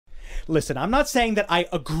listen, I'm not saying that I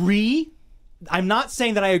agree. I'm not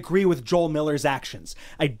saying that I agree with Joel Miller's actions.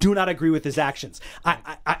 I do not agree with his actions.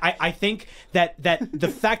 I think that the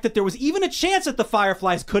fact that there was even a chance that the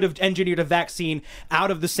Fireflies could have engineered a vaccine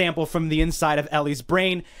out of the sample from the inside of Ellie's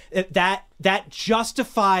brain, that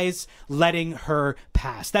justifies letting her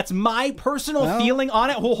pass. That's my personal feeling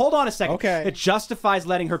on it. Well, hold on a second. Okay. It justifies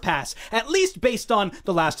letting her pass, at least based on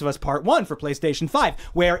The Last of Us Part 1 for PlayStation 5,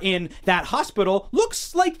 where in that hospital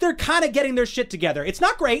looks like they're kind of getting their shit together. It's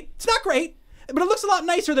not great. It's not great. But it looks a lot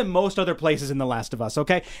nicer than most other places in The Last of Us,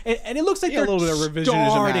 okay? And it looks like they're a little bit of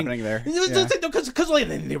revisionism happening there. Because like,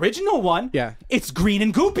 in the original one, yeah, it's green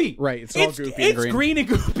and goopy. Right, it's all goopy and It's green. Green and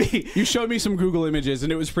goopy. You showed me some Google images,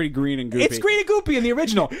 and it was pretty green and goopy. It's green and goopy in the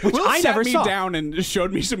original, which Will I never sat saw. me down and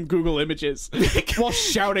showed me some Google images while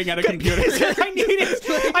shouting at a computer. I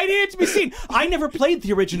needed to be seen. I never played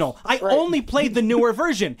the original. I only played the newer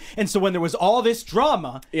version. And so when there was all this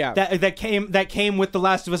drama that came with The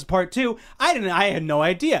Last of Us Part 2, I had no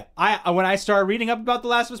idea. When I started reading up about The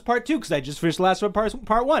Last of Us Part 2, because I just finished The Last of Us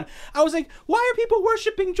Part 1, I was like, why are people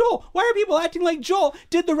worshiping Joel? Why are people acting like Joel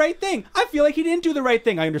did the right thing? I feel like he didn't do the right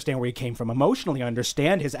thing. I understand where he came from emotionally. I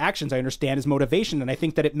understand his actions. I understand his motivation. And I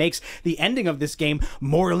think that it makes the ending of this game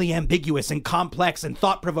morally ambiguous and complex and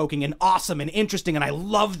thought-provoking and awesome and interesting. And I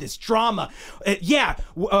love this drama.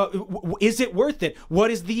 Is it worth it?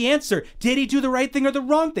 What is the answer? Did he do the right thing or the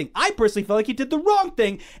wrong thing? I personally felt like he did the wrong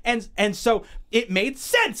thing. And so it made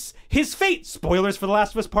sense. His fate. Spoilers for The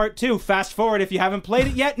Last of Us Part 2. Fast forward if you haven't played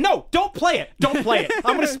it yet. No, don't play it. Don't play it.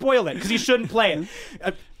 I'm going to spoil it because you shouldn't play it.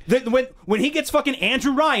 When he gets fucking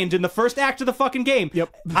Andrew Ryan in the first act of the fucking game,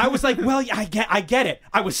 I was like, well, I get it.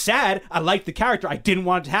 I was sad. I liked the character. I didn't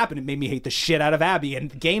want it to happen. It made me hate the shit out of Abby, and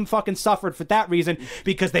the game fucking suffered for that reason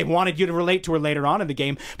because they wanted you to relate to her later on in the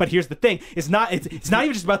game. But here's the thing: it's not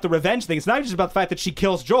even just about the revenge thing. It's not even just about the fact that she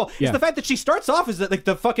kills Joel. It's the fact that she starts off as like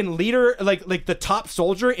the fucking leader, like the top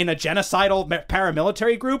soldier in a genocidal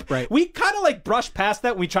paramilitary group. Right. We kind of like brushed past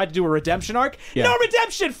that when we tried to do a redemption arc. Yeah. No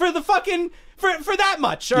redemption for the fucking. For that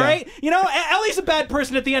much, all right? You know, Ellie's a bad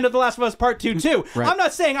person at the end of The Last of Us Part 2, too. Right. I'm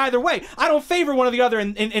not saying either way. I don't favor one or the other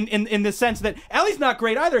in the sense that Ellie's not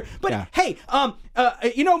great either. But, hey,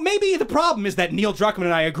 maybe the problem is that Neil Druckmann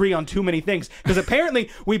and I agree on too many things. Because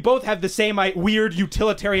apparently we both have the same weird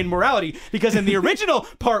utilitarian morality. Because in the original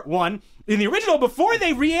Part 1, before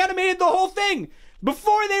they reanimated the whole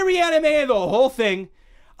thing,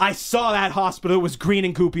 I saw that hospital. It was green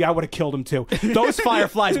and goopy. I would have killed him too. Those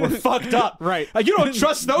fireflies were fucked up. Right. You don't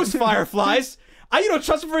trust those fireflies. You don't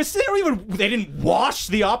trust them for a second. They didn't wash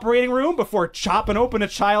the operating room before chopping open a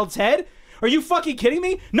child's head. Are you fucking kidding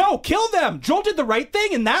me? No, kill them. Joel did the right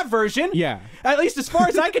thing in that version. Yeah. At least as far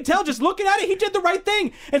as I can tell, just looking at it, he did the right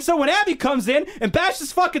thing. And so when Abby comes in and bashes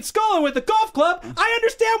his fucking skull in with the golf club, I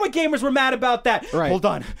understand why gamers were mad about that. Right. Hold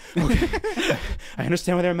on. Okay. I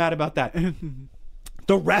understand why they were mad about that.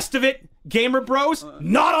 The rest of it, gamer bros,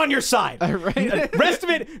 not on your side. Right. Rest of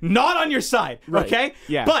it, not on your side. Right. Okay?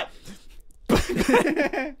 Yeah. But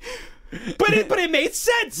it made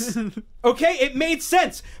sense. Okay? It made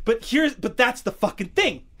sense. But that's the fucking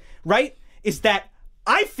thing, right? Is that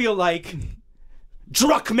I feel like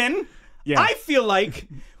Druckmann, I feel like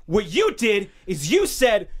what you did is you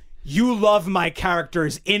said you love my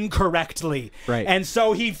characters incorrectly. Right. And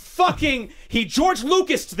so he George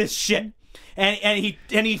Lucas'd this shit. And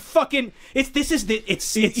he fucking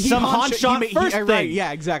some Han shot first thing. Right,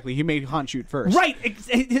 yeah, exactly. He made Han shoot first. Right,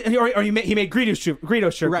 or he made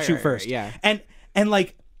Greedo shoot first. Yeah, and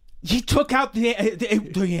like he took out the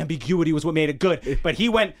ambiguity was what made it good. But he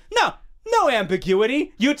went no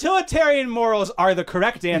ambiguity. Utilitarian morals are the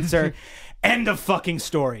correct answer. End of fucking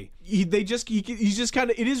story. You just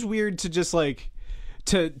kind of, it is weird to just like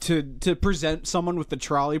to present someone with the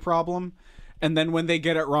trolley problem. And then when they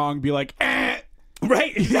get it wrong, be like, eh.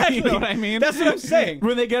 Right, exactly. You know what I mean? That's what I'm saying.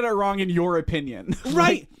 When they get it wrong in your opinion.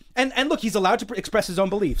 Right. And look, he's allowed to express his own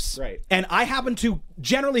beliefs. Right. And I happen to,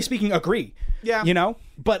 generally speaking, agree. Yeah. You know?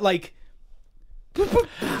 But like... I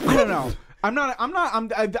don't know.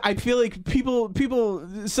 I feel like people,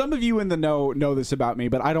 some of you in the know this about me,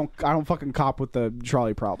 but I don't fucking cop with the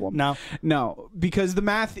trolley problem. No, because the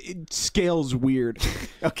math, it scales weird.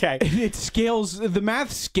 Okay. The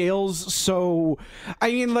math scales so,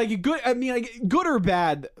 good or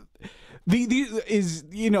bad,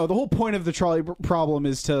 The whole point of the trolley problem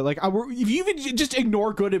is to like if you even just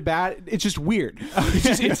ignore good and bad, it's just weird.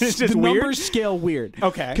 It's just the weird? numbers scale weird.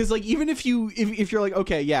 Okay, because like even if you're like,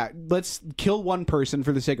 okay, yeah, let's kill one person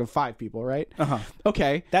for the sake of 5 people, right?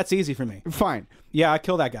 Okay, that's easy for me. Fine. Yeah, I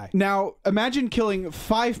kill that guy. Now imagine killing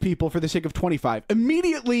 5 people for the sake of 25.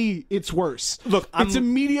 Immediately, it's worse. Look, it's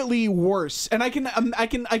immediately worse, and I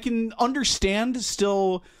can understand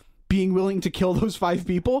still being willing to kill those 5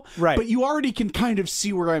 people, right? But you already can kind of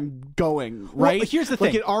see where I'm going, right? Well, here's the thing: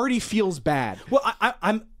 like it already feels bad. Well,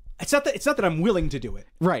 I'm. It's not that I'm willing to do it,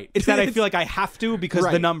 right? It's that I feel like I have to because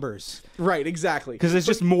right. the numbers, right? Exactly, because there's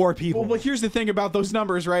just more people. Well, here's the thing about those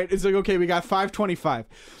numbers, right? It's like, okay, we got 5, 25,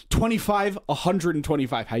 25,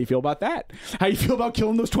 125. How you feel about that? How you feel about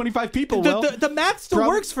killing those 25 people? The math still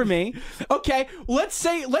works for me. Okay, let's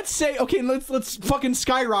say, okay, let's fucking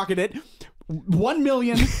skyrocket it. 1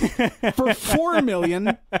 million for 4 million.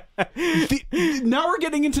 Now we're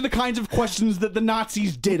getting into the kinds of questions that the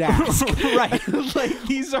Nazis did ask. Right. Like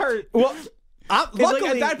these are luckily, like,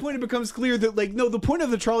 at that point it becomes clear that like no, the point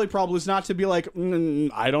of the trolley problem is not to be like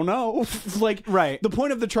I don't know. Like right. The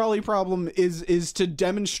point of the trolley problem is to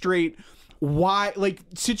demonstrate why, like,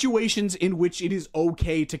 situations in which it is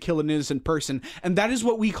okay to kill an innocent person, and that is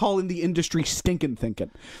what we call in the industry stinking thinking.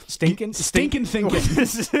 Stinking thinking.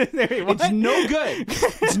 It's no good.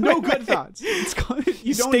 It's no good thoughts. It's called,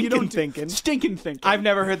 you don't thinking. Stinking thinking. I've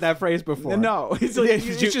never heard that phrase before. No,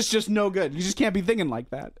 it's just no good. You just can't be thinking like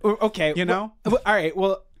that. Okay, you know. All right.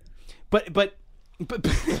 Well, but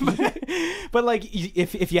like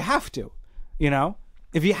if you have to, you know,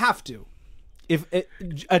 if you have to. If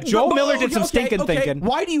Joel Miller did some stinking thinking.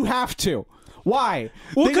 Why do you have to? Why?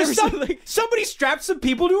 Well, because somebody strapped some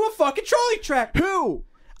people to a fucking trolley track. Who?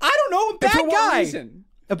 I don't know. A bad for guy. What reason?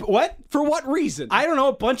 What? For what reason? I don't know.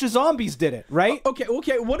 A bunch of zombies did it, right? Okay.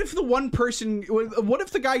 What if the one person? What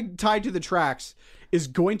if the guy tied to the tracks is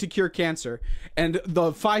going to cure cancer, and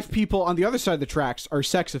the 5 people on the other side of the tracks are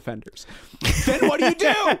sex offenders? Then what do you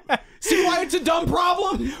do? See why it's a dumb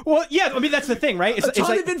problem? Well, yeah. I mean, that's the thing, right? A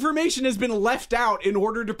ton of information has been left out in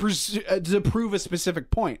order to prove a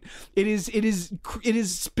specific point. It is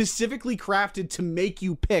specifically crafted to make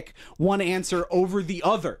you pick one answer over the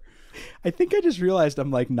other. I think I just realized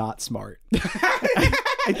I'm like not smart.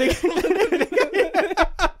 I think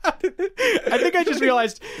I just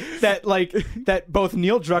realized that both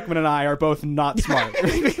Neil Druckmann and I are both not smart.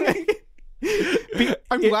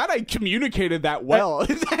 I'm glad I communicated that well.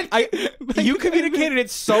 You communicated it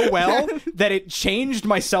so well that it changed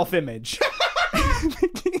my self-image.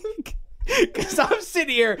 Because I'm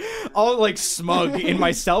sitting here all like smug in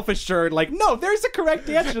my self-assured, like, no, there's a correct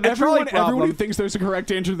answer to the trolley problem. Everyone who thinks there's a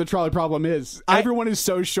correct answer to the trolley problem is. Everyone is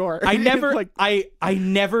so sure. I never I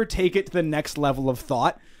never take it to the next level of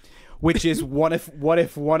thought, which is what if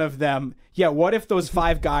one of them, what if those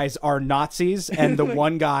 5 guys are Nazis and the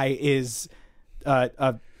one guy is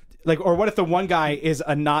or what if the one guy is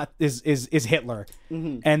is Hitler,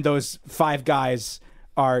 and those 5 guys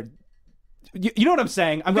are. You know what I'm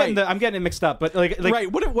saying? I'm getting it mixed up, but like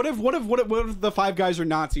right. What if the 5 guys are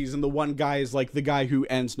Nazis and the one guy is like the guy who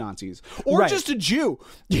ends Nazis, or just a Jew?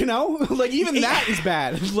 You know, like even that is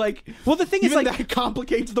bad. Like, well, the thing is, like, that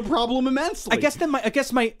complicates the problem immensely. I guess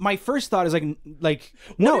my first thought is like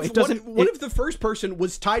no, it doesn't. What if the first person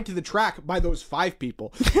was tied to the track by those 5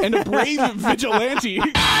 people and a brave vigilante?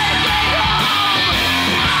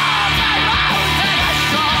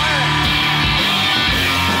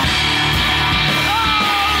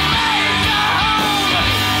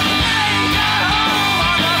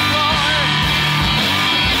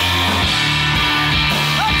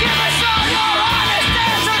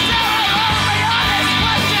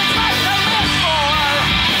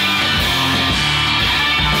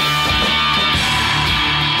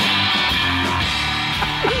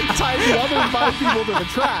 The other 5 people to the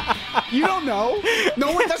track. You don't know.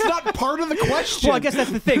 No one. That's not part of the question. Well, I guess that's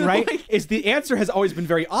the thing, right? Is the answer has always been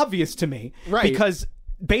very obvious to me, right? Because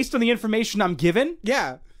based on the information I'm given,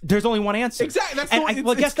 there's only one answer. Exactly. That's I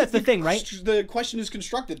guess that's the thing, right? The question is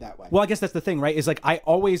constructed that way. Well, I guess that's the thing, right? Is like I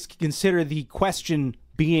always consider the question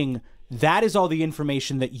being that is all the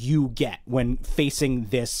information that you get when facing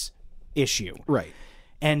this issue, right?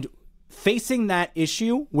 And facing that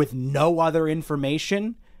issue with no other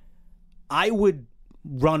information, I would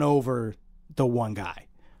run over the one guy.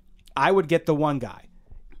 I would get the one guy.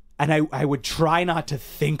 And I would try not to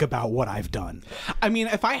think about what I've done. I mean,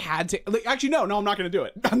 if I had to... Like, actually, no, I'm not going to do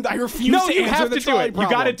it. I refuse to you answer have the to do it. problem. You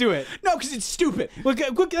got to do it. No, because it's stupid. Well,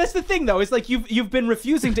 that's the thing, though. It's like you've been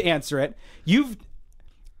refusing to answer it.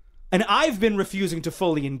 And I've been refusing to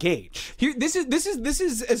fully engage. Here, this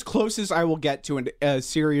is as close as I will get to a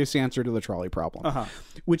serious answer to the trolley problem,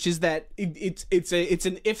 which is that it's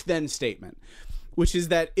an if-then statement, which is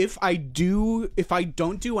that if I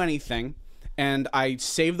don't do anything, and I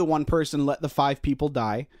save the one person, let the 5 people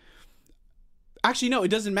die. Actually, no, it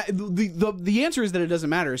doesn't matter. The answer is that it doesn't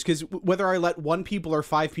matter, because whether I let 1 people or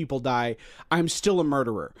 5 people die, I'm still a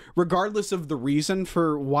murderer, regardless of the reason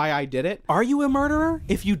for why I did it. Are you a murderer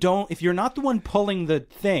if you're not the one pulling the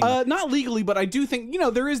thing? Not legally, but I do think,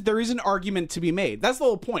 there is an argument to be made. That's the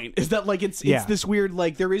whole point. Is that like it's this weird,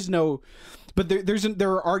 like, there is no. But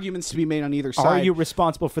there are arguments to be made on either side. Are you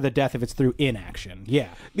responsible for the death if it's through inaction? Yeah,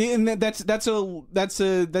 and that's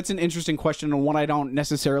an interesting question, and one I don't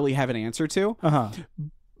necessarily have an answer to.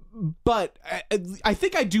 But I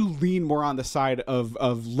think I do lean more on the side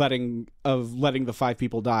of letting the 5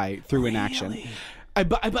 people die through inaction.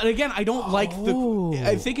 But again, I don't like the.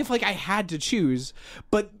 I think if like I had to choose,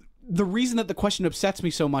 but. The reason that the question upsets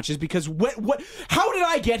me so much is because how did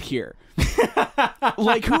I get here?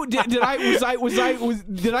 Like, who did I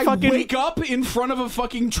wake up in front of a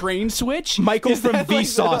fucking train switch? Michael from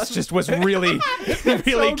Vsauce just was really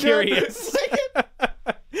really curious.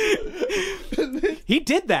 He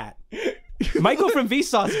did that. Michael from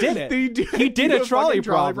Vsauce did it. He did a trolley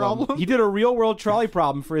problem. He did a real world trolley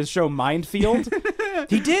problem for his show Mindfield.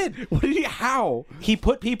 He did. What did he? How? He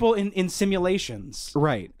put people in simulations.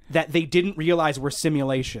 Right. That they didn't realize were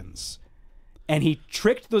simulations. And he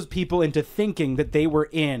tricked those people into thinking that they were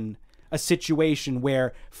in a situation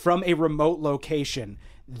where, from a remote location,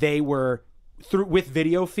 they were, with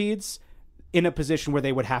video feeds, in a position where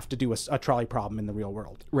they would have to do a trolley problem in the real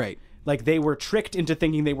world. Right. Like, they were tricked into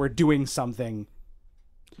thinking they were doing something.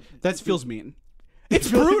 That feels mean. It's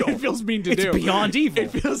brutal. It feels mean to do. It's beyond evil.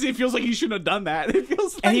 It feels like he shouldn't have done that. It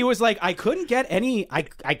feels like... And he was like, I couldn't get any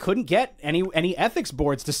ethics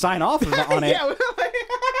boards to sign off on it. Yeah,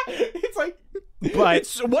 it's like, but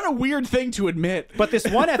what a weird thing to admit. But this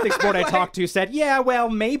one ethics board I talked to said, yeah, well,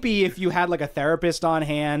 maybe if you had like a therapist on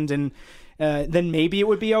hand and then maybe it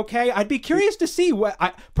would be okay. I'd be curious to see what.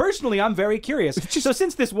 Personally, I'm very curious. So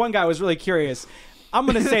since this one guy was really curious, I'm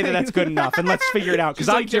going to say that that's good enough, and let's figure it out, because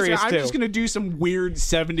I'm curious, too. I'm just going to do some weird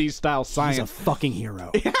 70s-style science. He's a fucking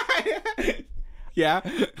hero. Yeah?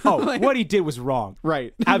 Oh, what he did was wrong.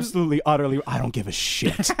 Right. Absolutely, utterly. I don't give a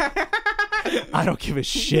shit. I don't give a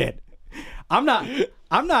shit. I'm not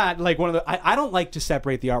like one of the... I don't like to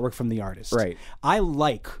separate the artwork from the artist. Right. I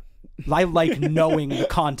like knowing the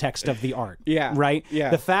context of the art. Yeah. Right? Yeah.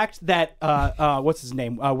 The fact that, what's his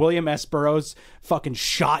name? William S. Burroughs fucking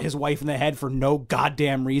shot his wife in the head for no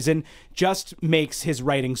goddamn reason just makes his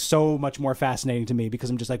writing so much more fascinating to me, because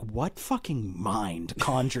I'm just like, what fucking mind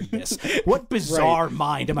conjured this? What bizarre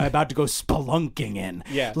mind am I about to go spelunking in?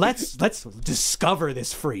 Yeah. Let's discover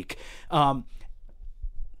this freak. That's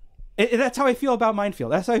how I feel about Mindfield.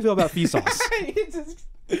 That's how I feel about Vsauce.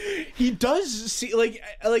 He does see like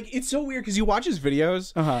it's so weird because you watch his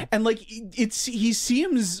videos and like he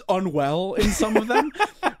seems unwell in some of them.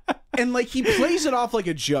 And like he plays it off like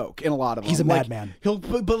a joke in a lot of them. He's a like, madman.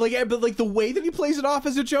 But the way that he plays it off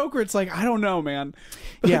as a joke, where it's like, I don't know, man.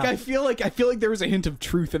 Like, Yeah. I feel like there was a hint of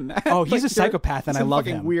truth in that. Oh, he's like, a psychopath, and I love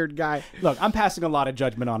him. Weird guy. Look, I'm passing a lot of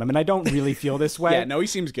judgment on him, and I don't really feel this way. Yeah, no, he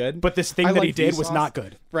seems good. But this thing that he did was not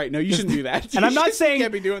good. Right? No, you shouldn't do that. And I'm not saying you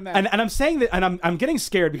can't be doing that. And I'm saying that, and I'm getting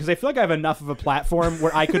scared because I feel like I have enough of a platform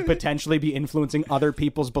where I could potentially be influencing other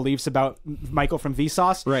people's beliefs about Michael from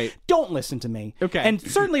Vsauce. Right. Don't listen to me. Okay. And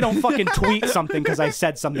certainly don't fucking tweet something because I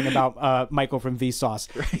said something about Michael from Vsauce.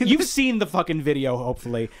 Right. You've seen the fucking video,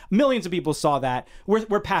 hopefully. Millions of people saw that.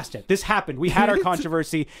 We're past it. This happened. We had our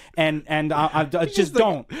controversy, and I just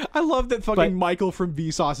don't. I love that fucking Michael from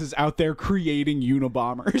Vsauce is out there creating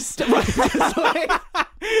Unabombers. Right?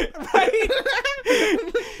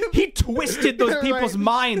 He twisted those people's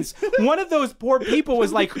minds. One of those poor people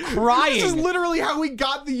was like crying. This is literally how we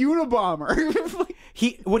got the Unabomber.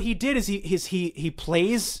 What he did is he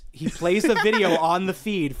plays the video on the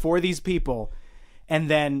feed for these people, and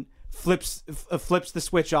then flips the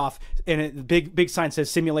switch off, and a big sign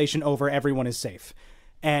says "Simulation over. Everyone is safe."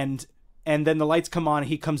 And then the lights come on.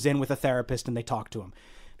 He comes in with a therapist, and they talk to him.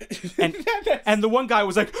 And the one guy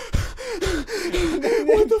was like, what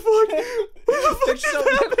the fuck just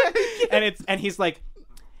happened? And he's like,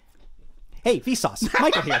 hey, Vsauce,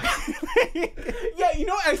 Michael here. Yeah, you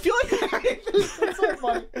know, I feel like that's so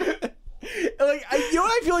funny. Like, you know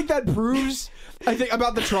what I feel like that proves, I think,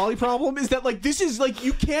 about the trolley problem is that, like, this is, like,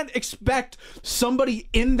 you can't expect somebody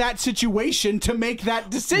in that situation to make that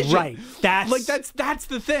decision. Right. That's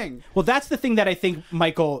the thing. Well, that's the thing that I think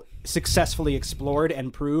Michael successfully explored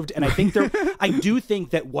and proved. And I think I do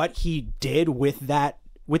think that what he did with that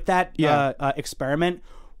experiment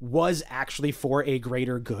was actually for a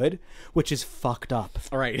greater good, which is fucked up.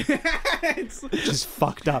 All right. It's just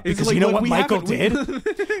fucked up. Because like, you know what Michael did?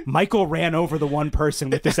 Michael ran over the one person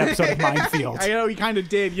with this episode of Minefield. I know, he kind of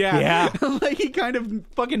did, yeah. Yeah. Like, he kind of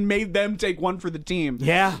fucking made them take one for the team.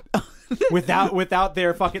 Yeah. Without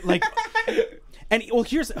their fucking, like... And well,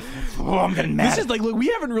 here's I'm getting mad. This is like, look, we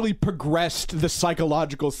haven't really progressed the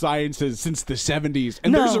psychological sciences since the 70s,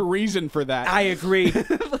 and there's a reason for that. I agree.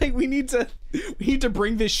 Like we need to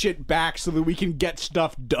bring this shit back so that we can get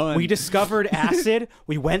stuff done. We discovered acid.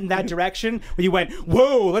 We went in that direction. We went,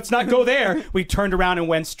 whoa, let's not go there. We turned around and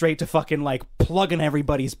went straight to fucking like plugging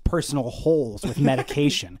everybody's personal holes with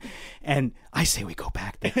medication. And I say we go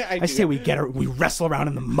back there. I say we wrestle around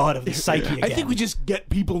in the mud of the psyche again. I think we just get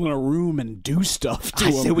people in a room and do stuff to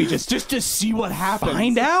them. Say we just to see what happens.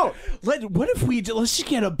 Find out. What if let's just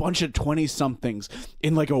get a bunch of 20-somethings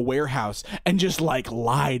in like a warehouse and just like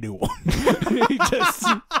lie to them. Just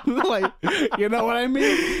like, you know what I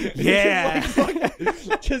mean? Yeah.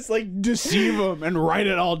 Just like deceive them and write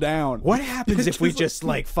it all down. What happens if we just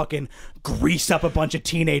like fucking grease up a bunch of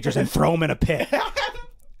teenagers and throw them in a pit?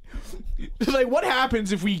 Like, what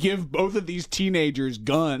happens if we give both of these teenagers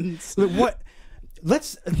guns? What?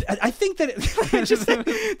 I think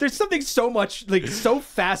that there's something so much like so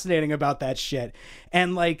fascinating about that shit,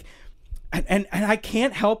 and like, and I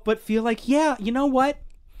can't help but feel like, yeah, you know what?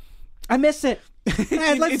 I miss it.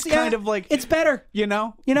 It's kind of like, it's better, you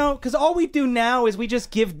know, because all we do now is we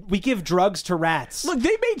give drugs to rats. Look,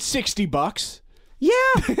 they made $60. Yeah,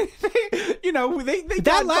 they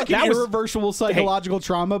got irreversible psychological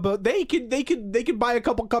trauma, but they could buy a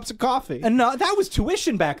couple cups of coffee. And no, that was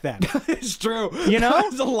tuition back then. It's true. You know,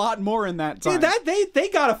 there's a lot more in that time. They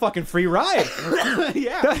got a fucking free ride.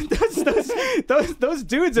 Yeah, those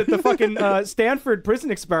dudes at the fucking Stanford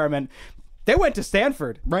prison experiment, they went to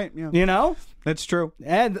Stanford, right? Yeah, you know, that's true.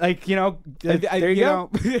 And like there you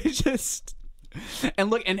go. It's just. And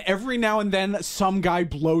look, and every now and then some guy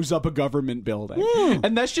blows up a government building,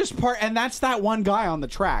 and that's just and that's that one guy on the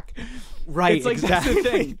track, right? It's like exactly. That's the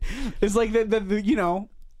thing. It's like the you know,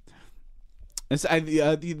 it's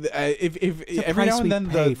if every now and then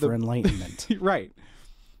pay for enlightenment, right?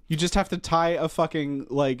 You just have to tie a fucking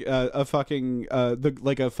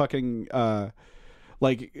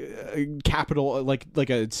capital, like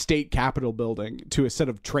a state capitol building to a set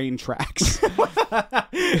of train tracks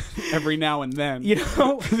every now and then, you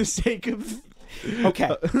know, for the sake of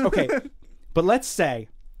okay but let's say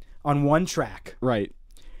on one track, right,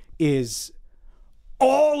 is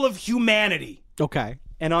all of humanity, okay,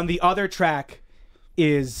 and on the other track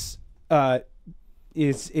is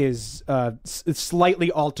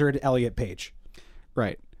slightly altered Elliot Page,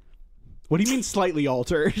 right? What do you mean slightly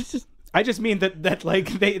altered? I just mean that like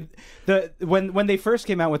when they first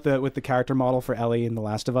came out with the character model for Ellie in The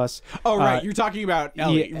Last of Us. Oh right, you're talking about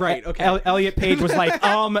Ellie, right? Okay. Elliot Page was like,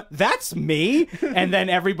 that's me, and then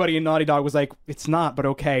everybody in Naughty Dog was like, it's not, but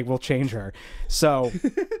okay, we'll change her. So,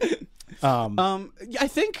 I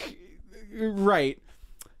think right.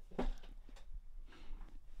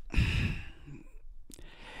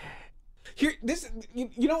 Here, this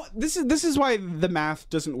is why the math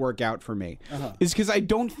doesn't work out for me. Is because I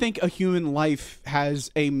don't think a human life has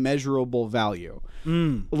a measurable value.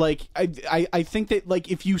 Like I think that like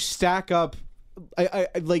if you stack up, I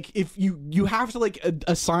like if you have to like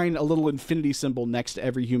assign a little infinity symbol next to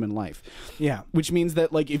every human life. Yeah, which means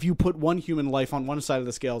that like if you put one human life on one side of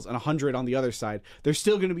the scales and 100 on the other side, they're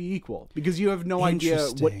still going to be equal because you have no idea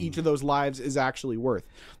what each of those lives is actually worth.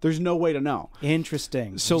 There's no way to know.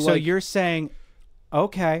 Interesting. So you're saying,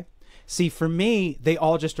 okay, see, for me, they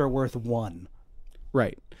all just are worth one,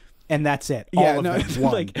 right? And that's it. Yeah, all of them,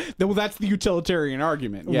 one. Like, well, that's the utilitarian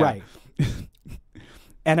argument, yeah. Right?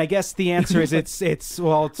 And I guess the answer is it's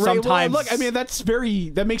well, sometimes. Right, well, look, I mean,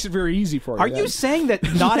 that makes it very easy for you. Are you saying that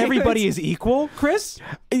not everybody is equal, Chris?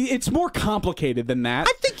 It's more complicated than that.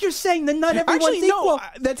 I think you're saying that not everyone's equal. No,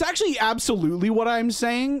 that's actually absolutely what I'm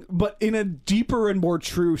saying, but in a deeper and more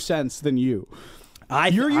true sense than you.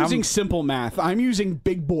 You're using simple math. I'm using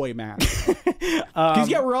big boy math. Because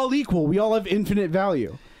yeah, we're all equal. We all have infinite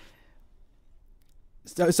value.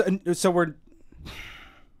 So we're.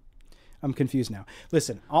 I'm confused now.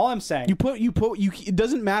 Listen, all I'm saying, it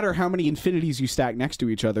doesn't matter how many infinities you stack next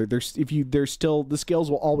to each other. The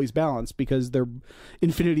scales will always balance because they're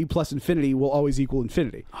infinity plus infinity will always equal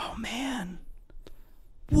infinity. Oh man.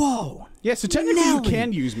 Whoa. Yeah, so technically you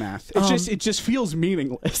can use math. It's it just feels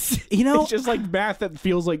meaningless. You know, it's just like math that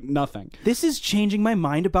feels like nothing. This is changing my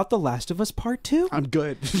mind about The Last of Us Part 2. I'm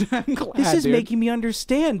good. I'm glad, this is making me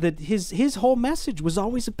understand that his whole message was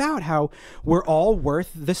always about how we're all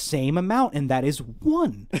worth the same amount, and that is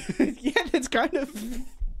 1. Yeah, that's kind of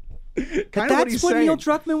that's what Neil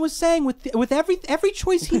Druckmann was saying with every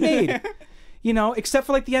choice he made. You know, except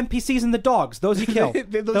for like the NPCs and the dogs. Those you kill.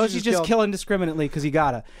 those you just kill indiscriminately because you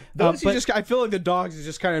gotta. I feel like the dogs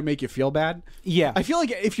just kind of make you feel bad. Yeah. I feel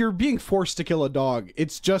like if you're being forced to kill a dog,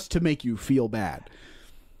 it's just to make you feel bad.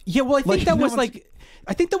 Yeah, well, I think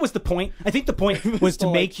I think that was the point. I think the point was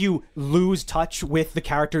to make you lose touch with the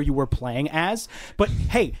character you were playing as. But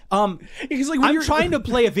hey, because like I'm trying to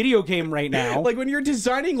play a video game right now. Like when you're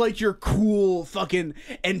designing like your cool fucking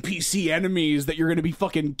NPC enemies that you're gonna be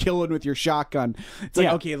fucking killing with your shotgun. It's like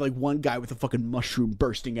okay, like one guy with a fucking mushroom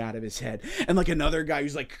bursting out of his head, and like another guy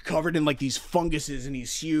who's like covered in like these funguses and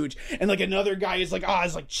he's huge, and like another guy is like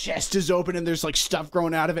his like chest is open and there's like stuff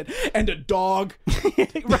growing out of it, and a dog.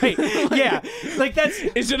 Right? Yeah. Like that's.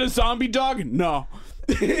 Is it a zombie dog? No.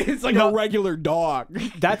 It's like a regular dog.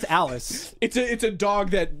 That's Alice. It's a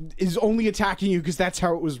dog that is only attacking you because that's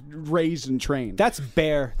how it was raised and trained. That's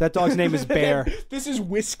Bear. That dog's name is Bear. This is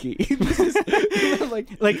Whiskey. This is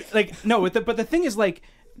like no. But the thing is like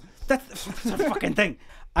that's a fucking thing.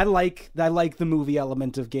 I like the movie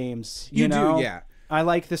element of games. You know? Do, yeah. I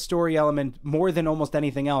like the story element more than almost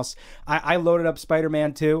anything else. I loaded up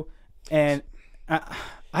Spider-Man 2 and.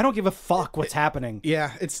 I don't give a fuck what's happening.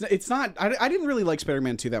 Yeah, it's not. I didn't really like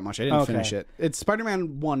Spider-Man 2 that much. I didn't finish it.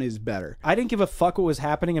 Spider-Man 1 is better. I didn't give a fuck what was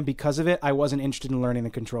happening, and because of it, I wasn't interested in learning the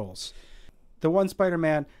controls. The one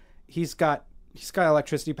Spider-Man, he's got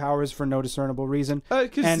electricity powers for no discernible reason.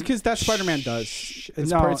 Because that Spider-Man does.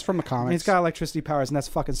 It's from the comics. He's got electricity powers, and that's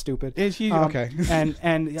fucking stupid. Okay. And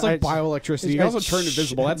it's like bioelectricity. He also turned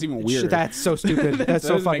invisible. That's even weird. That's so stupid. That's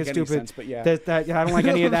so fucking stupid. Sense, but yeah. I don't like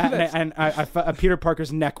any of that. and Peter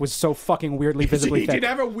Parker's neck was so fucking weirdly visibly thick. He did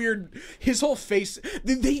have a weird. His whole face.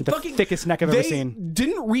 The fucking thickest neck I've ever seen. They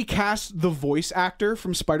didn't recast the voice actor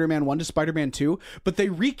from Spider-Man 1 to Spider-Man 2, but they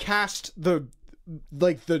recast the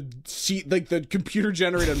computer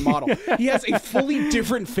generated model. He has a fully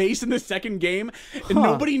different face in the second game, and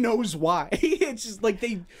nobody knows why. It's just like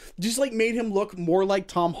they just like made him look more like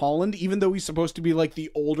Tom Holland, even though he's supposed to be like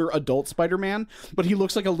the older adult Spider-Man, but he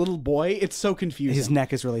looks like a little boy. It's so confusing. His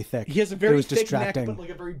neck is really thick. He has a very thick neck, but like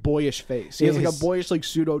a very boyish face. He has like a boyish like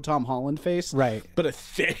pseudo Tom Holland face, right? But a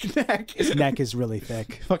thick neck. His neck is really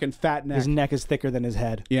thick. Fucking fat neck. His neck is thicker than his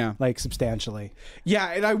head. Yeah, like substantially. Yeah,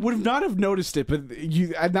 and I would have not have noticed it, but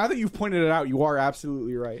now that you've pointed it out, you are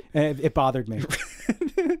absolutely right. And it bothered me,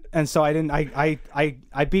 and so I didn't.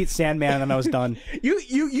 I beat Sandman and I was done.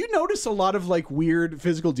 You notice a lot of like weird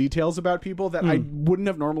physical details about people that I wouldn't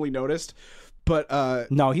have normally noticed. But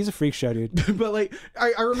no, he's a freak show, dude. But like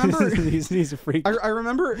I remember he's a freak. I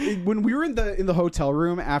remember when we were in the hotel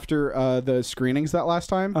room after the screenings that last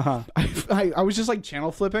time. I was just like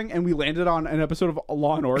channel flipping, and we landed on an episode of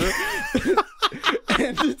Law and Order.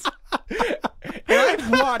 And I've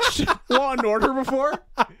watched Law and Order before,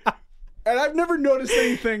 and I've never noticed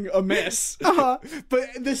anything amiss. But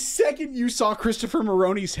the second you saw Christopher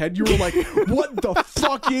Maroney's head, you were like, "What the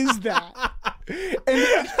fuck is that?"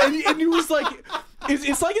 And it was like,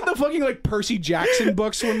 it's like in the fucking like Percy Jackson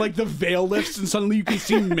books when like the veil lifts and suddenly you can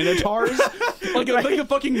see minotaurs. Like a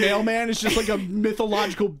fucking mailman is just like a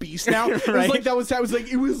mythological beast now. It was like that was like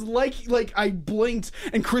it was like I blinked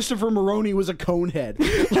and Christopher Maroney was a cone head.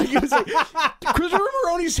 Like it was like Christopher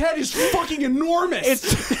Maroney's head is fucking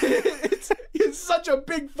enormous. It's such a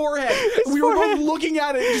big forehead. We were both looking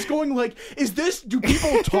at it and just going like, do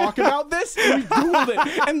people talk about this? And we Googled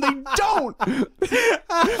it and they don't.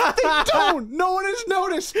 They don't. No one has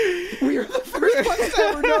noticed. We are the first ones to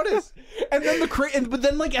ever notice. And then but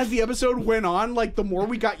then like as the episode went on, like the more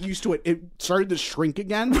we got used to it, it started to shrink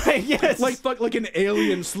again. Right, yes. Like an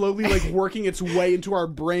alien slowly like working its way into our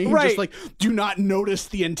brain. Right. Just like do not notice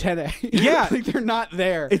the antennae. Yeah. Like they're not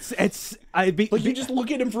there. You just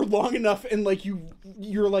look at him for long enough and like you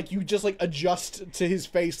just like adjust to his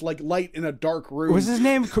face like light in a dark room. Was his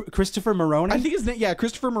name Christopher Maroney? I think his name, yeah,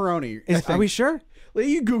 Christopher Maroney. Are we sure?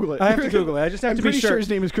 You Google it. I have to Google it. I just have to be sure. I'm pretty sure his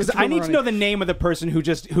name is Christopher I need Maroney. to know the name of the person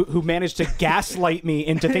who managed to gaslight me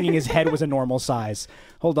into thinking his head was a normal size.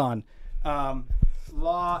 Hold on.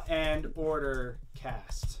 Law and Order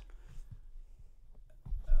cast.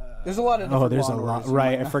 There's a lot of different there's a lot.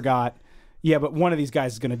 Right, I forgot. Yeah, but one of these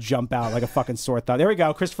guys is going to jump out like a fucking sore thumb. There we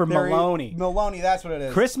go. Christopher Maloney. Maloney, that's what it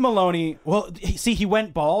is. Chris Maloney. Well, see, he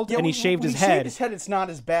went bald and he shaved his head. Shaved his head, it's not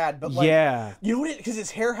as bad. But like, yeah. You know what? Because his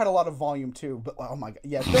hair had a lot of volume too. But oh my god.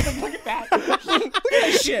 Yeah. Look at that. Look at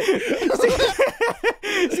that shit.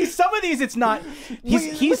 See, some of these, it's not.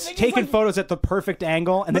 He's taking photos at the perfect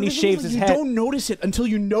angle and then he shaves his head. You don't notice it until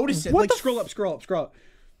you notice it. Like, scroll up.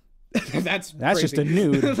 That's crazy. Just a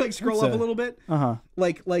nude. Like scroll up a little bit.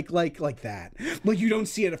 Like that. Like you don't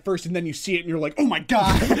see it at first, and then you see it, and you're like, oh my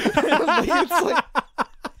god.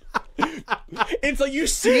 It's like you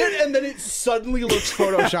see it, and then it suddenly looks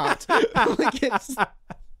photoshopped. Like it's.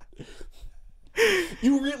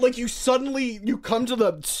 You suddenly come to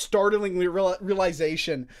the startling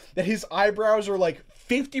realization that his eyebrows are like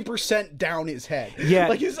 50% down his head. Yeah.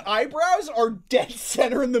 Like his eyebrows are dead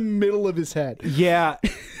center in the middle of his head. Yeah.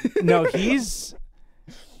 No, he's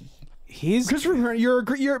Christopher, you're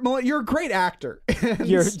a great actor.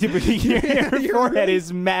 Your forehead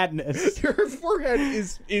is madness. Your forehead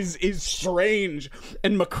is strange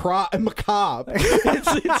and macabre.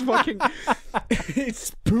 It's fucking it's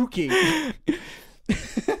spooky.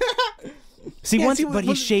 See, but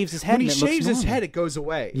he shaves his head. When he shaves his head, it goes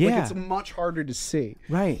away. Yeah, like, it's much harder to see.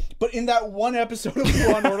 Right. But in that one episode of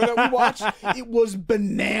Law and Order that we watched, it was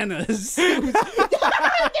bananas. It was, what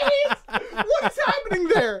is happening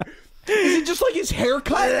there? Is it just like his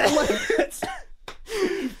haircut?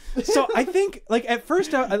 So I think, like, at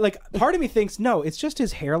first, like, part of me thinks no, it's just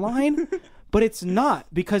his hairline, but it's not,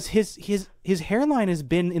 because his hairline has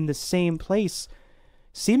been in the same place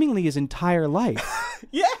seemingly his entire life.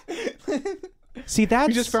 Yeah. See, that's...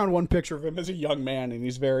 We just found one picture of him as a young man, and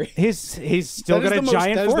he's still got a giant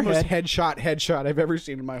forehead. That is the most headshot I've ever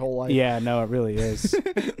seen in my whole life. Yeah, no, it really is.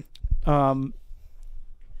 Wow.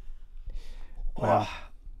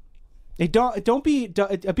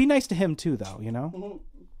 Be nice to him too, though. You know.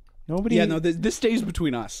 Nobody. Yeah, no. This stays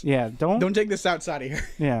between us. Yeah, don't take this outside of here.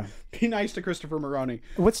 Yeah. Be nice to Christopher Maloney.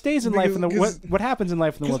 What stays in life in the what happens in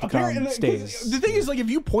life in the world to come stays. The thing is, like, if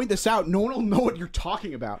you point this out, no one will know what you're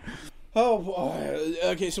talking about. Oh,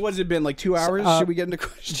 okay. So what has it been, like 2 hours? Should we get into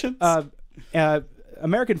questions?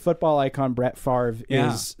 American football icon Brett Favre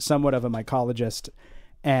is somewhat of a mycologist,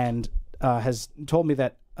 and has told me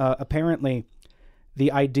that apparently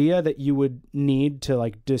the idea that you would need to,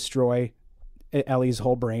 like, destroy Ellie's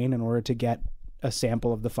whole brain in order to get a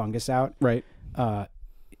sample of the fungus out, right,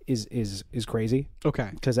 is crazy. Okay,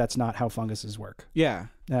 because that's not how funguses work. Yeah.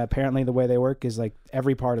 Apparently, the way they work is like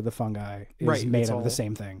every part of the fungi is made of the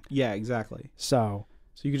same thing. Yeah, exactly. So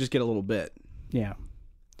you could just get a little bit. Yeah.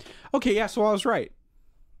 Okay. Yeah. So I was right.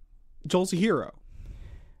 Joel's a hero.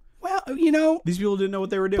 Well, you know, these people didn't know what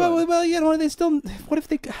they were doing. Well, you know, they still. What if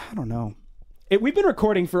they? I don't know. We've been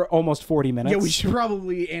recording for almost 40 minutes. Yeah, we should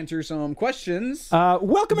probably answer some questions.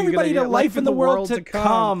 Welcome everybody to Life in the World to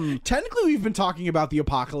Come. Technically, we've been talking about the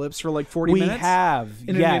apocalypse for like 40 minutes. We have,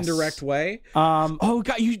 in an indirect way. Oh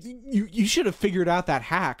God, you should have figured out that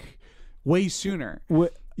hack way sooner.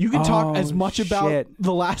 You can talk as much about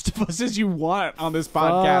The Last of Us as you want on this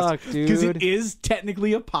podcast, because it is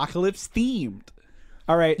technically apocalypse themed.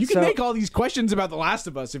 All right, you can make all these questions about The Last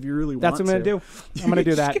of Us if you really want to. That's what I'm going to do. I'm going to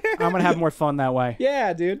do that. I'm going to have more fun that way.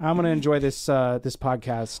 Yeah, dude. I'm going to enjoy this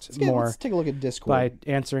podcast more. Let's take a look at Discord. By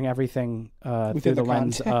answering everything through the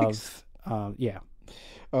lens of, yeah.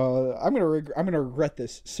 I'm gonna regret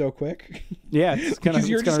this so quick. Yeah, it's gonna because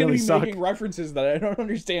you're just gonna really be making references that I don't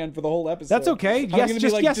understand for the whole episode. That's okay. Yes,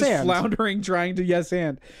 just floundering, trying to yes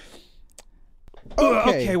and.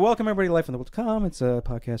 Okay, welcome everybody to Life in the World to Come. It's a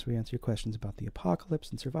podcast where we answer your questions about the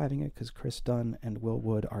apocalypse and surviving it, because Chris Dunn and Will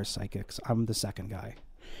Wood are psychics. I'm the second guy.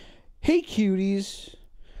 Hey, cuties.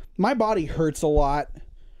 My body hurts a lot.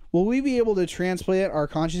 Will we be able to transplant our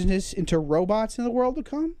consciousness into robots in the world to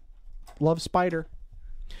come? Love, Spider.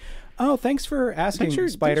 Oh, thanks for asking,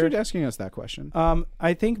 Spider. Thanks for asking us that question.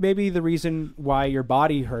 I think maybe the reason why your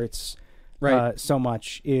body hurts so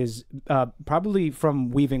much is probably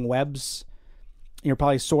from weaving webs. You're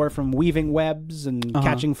probably sore from weaving webs and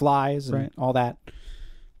catching flies and all that,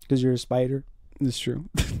 because you're a spider. It's true.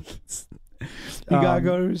 You gotta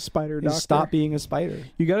go to a spider doctor. Stop being a spider.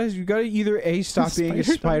 You gotta either stop being a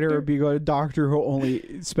spider or go to a doctor who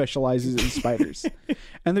only specializes in spiders.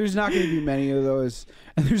 And there's not going to be many of those,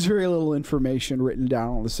 and there's very little information written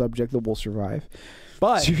down on the subject that will survive.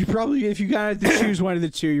 But so if you gotta have to choose one of the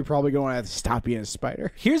two, you're probably going to have to stop being a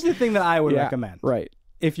spider. Here's the thing that I would recommend. Right.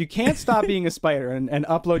 If you can't stop being a spider and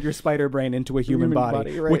upload your spider brain into a human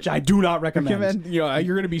body, which I do not recommend. You're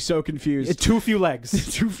going to be so confused. Too few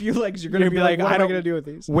legs. Too few legs. You're going to be like, what am I going to do with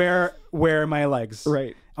these? Where are my legs?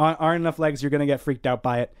 Right. Aren't enough legs. You're going to get freaked out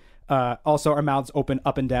by it. Also, our mouths open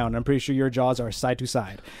up and down. I'm pretty sure your jaws are side to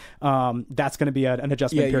side. That's going to be an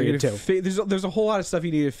adjustment period too. There's a whole lot of stuff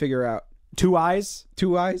you need to figure out. 2 eyes.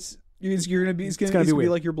 It's gonna be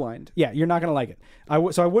like you're blind. Yeah, you're not gonna like it.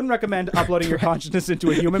 So I wouldn't recommend uploading your consciousness into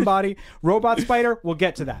a human body. Robot spider, we'll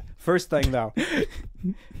get to that. First thing though.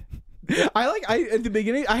 At the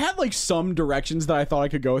beginning I had like some directions that I thought I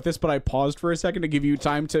could go with this, but I paused for a second to give you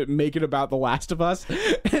time to make it about The Last of Us.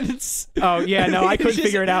 And it's I couldn't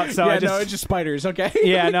figure it out. So it's just spiders. Okay.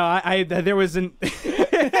 Yeah, no, I there was an.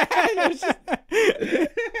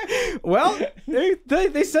 Well,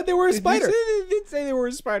 they said they were a spider. They did say they were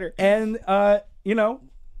a spider, and the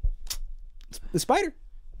spider.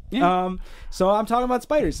 Yeah. So I'm talking about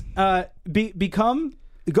spiders.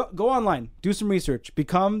 Go online, do some research,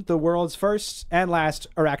 become the world's first and last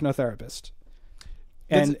arachnotherapist,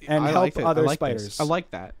 and help other spiders. I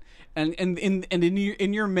like that. And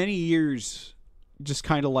in your many years, just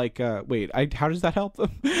kind of like how does that help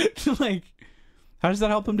them? Like, how does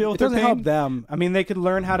that help them deal with their pain? It doesn't help them. I mean, they could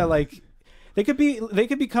learn how to like. They could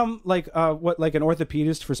become like an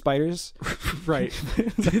orthopedist for spiders, right?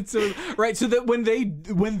 So that when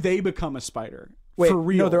they become a spider. Wait, for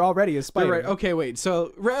real. No, they're already a spider. Right. Okay, wait.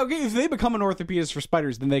 So, if they become an orthopedist for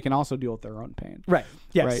spiders, then they can also deal with their own pain. Right.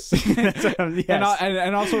 Yes. Right. Yes.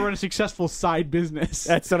 And also run a successful side business.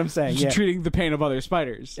 That's what I'm saying. Yeah. Treating the pain of other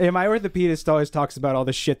spiders. And my orthopedist always talks about all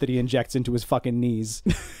the shit that he injects into his fucking knees.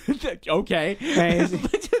 Okay.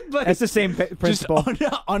 But it's the same principle.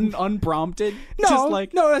 Just unprompted?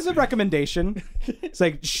 No, as a recommendation. It's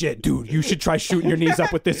like, shit, dude, you should try shooting your knees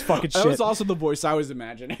up with this fucking shit. That was also the voice I was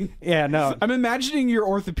imagining. Yeah, no. I'm imagining your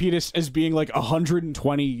orthopedist as being like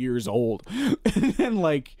 120 years old.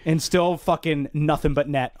 And still fucking nothing but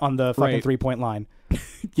net on the fucking 3-point line.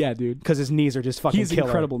 Yeah, dude. Because his knees are just fucking He has killer.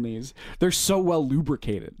 incredible knees. They're so well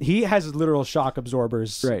lubricated. He has literal shock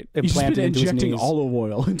absorbers implanted into his knees. Injecting olive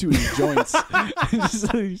oil into his joints.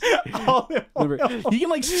 He can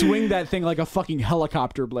like swing that thing like a fucking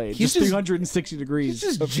helicopter blade. He's just 360 degrees.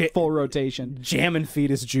 He's just full rotation. Jamming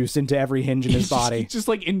fetus juice into every hinge in his body. Just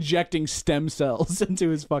like injecting stem cells into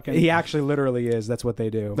his fucking... He actually literally is. That's what they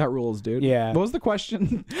do. That rules, dude. Yeah. What was the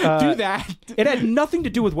question? Do that. It had nothing to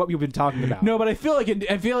do with what we've been talking about. No, but I feel like you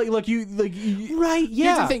right.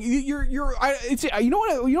 Yeah. Here's the thing. You know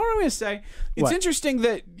what I'm going to say? It's interesting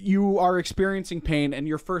that you are experiencing pain and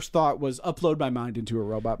your first thought was upload my mind into a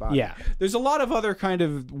robot body. Yeah. There's a lot of other kind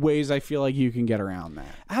of ways I feel like you can get around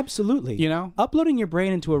that. Absolutely. You know? Uploading your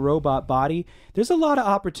brain into a robot body, there's a lot of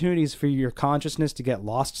opportunities for your consciousness to get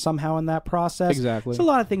lost somehow in that process. Exactly. There's a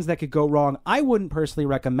lot of things that could go wrong. I wouldn't personally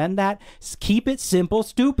recommend that. Keep it simple,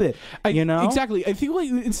 stupid. Exactly. I think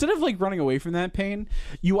instead of like running away from that pain,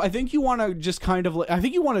 I think you want to just kind of I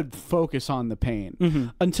think you want to focus on the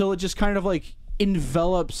pain until it just kind of like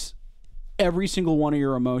envelops every single one of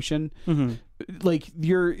your emotion. Like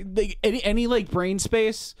any like brain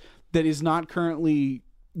space that is not currently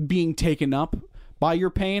being taken up by your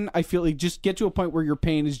pain. I feel like just get to a point where your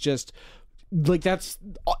pain is just like that's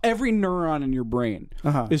every neuron in your brain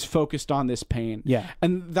is focused on this pain. Yeah.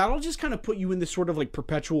 And that'll just kind of put you in this sort of like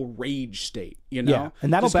perpetual rage state, you know? Yeah.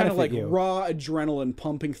 And that'll just kind of benefit like you. Raw adrenaline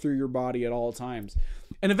pumping through your body at all times.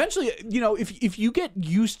 And eventually, you know, if you get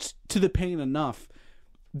used to the pain enough,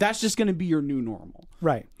 that's just going to be your new normal.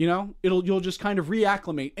 Right. You know, you'll just kind of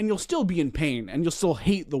reacclimate and you'll still be in pain and you'll still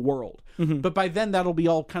hate the world. But by then that'll be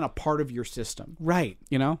all kind of part of your system. Right.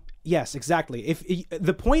 You know? Yes, exactly. If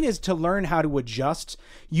the point is to learn how to adjust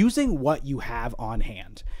using what you have on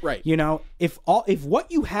hand. Right. You know, if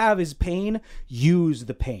what you have is pain, use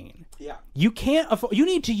the pain. Yeah. You can't you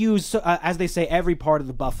need to use as they say every part of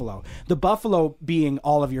the buffalo. The buffalo being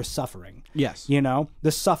all of your suffering. Yes. You know,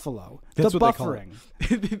 the Suffalo. That's the what buffering.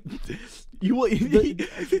 They call it.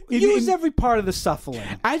 Use every part of the suffering.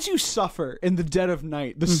 As you suffer in the dead of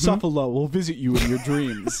night, the Suffalo will visit you in your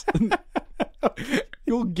dreams.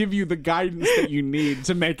 It will give you the guidance that you need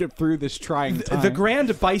to make it through this trying time. The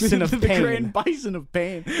grand bison of pain. The grand bison of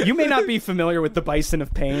pain. You may not be familiar with the bison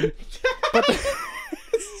of pain, but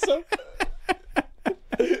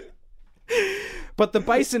but the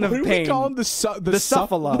bison of what do pain. We call him the Suffalo. The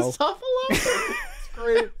Suffalo. It's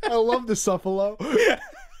great. I love the Suffalo.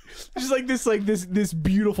 Just like this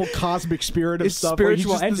beautiful cosmic spirit of this stuff.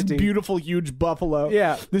 Spiritual like entity. This beautiful huge buffalo.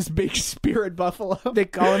 Yeah. This big spirit buffalo. They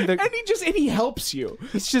call him the and he helps you.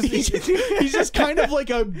 He's just kind of like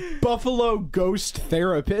a buffalo ghost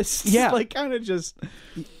therapist. Yeah. Like kind of just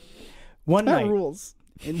one night rules.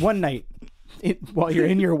 One night while you're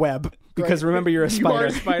in your web. Because remember, you're a spider. You are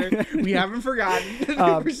a spider. We haven't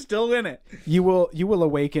forgotten. We're still in it. You will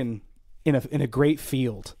awaken in a great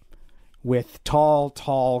field with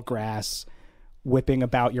tall grass whipping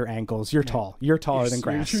about your ankles. You're tall. You're taller than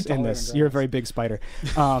grass in this. You're a very big spider.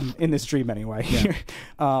 In this dream anyway. Yeah.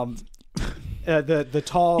 The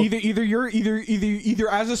tall either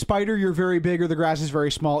as a spider you're very big or the grass is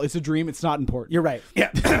very small. It's a dream. It's not important. You're right.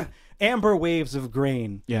 Yeah. Amber waves of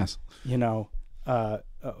grain. Yes.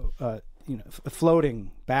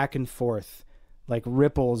 Floating back and forth like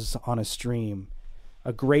ripples on a stream.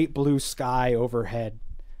 A great blue sky overhead.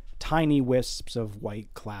 Tiny wisps of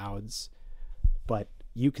white clouds. But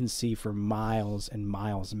you can see for miles and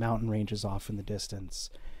miles mountain ranges off in the distance.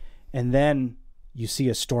 And then you see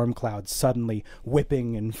a storm cloud suddenly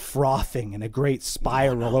whipping and frothing in a great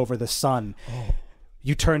spiral over the sun. Oh.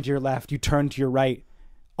 You turn to your left, you turn to your right.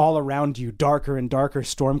 All around you, darker and darker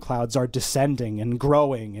storm clouds are descending and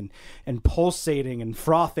growing and pulsating and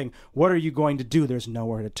frothing. What are you going to do? There's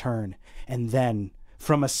nowhere to turn. And then,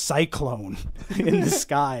 from a cyclone in the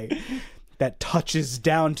sky that touches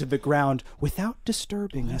down to the ground without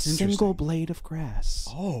disturbing a single blade of grass.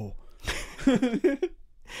 Oh.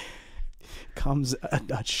 Comes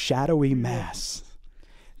a shadowy mass.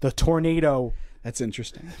 The tornado. That's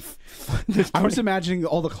interesting. I was imagining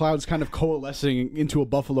all the clouds kind of coalescing into a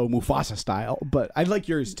Buffalo Mufasa style, but I like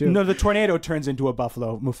yours too. No, the tornado turns into a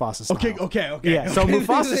Buffalo Mufasa style. Okay. Yeah, so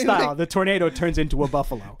Mufasa style, the tornado turns into a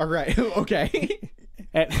buffalo. All right, okay.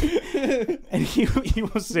 And he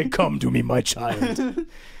will say, "Come to me, my child."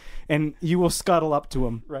 And you will scuttle up to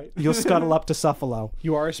him. Right. You'll scuttle up to Suffalo.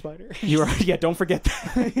 You are a spider. You are. Yeah, don't forget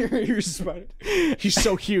that. You're a spider. He's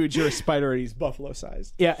so huge. You're a spider, and he's buffalo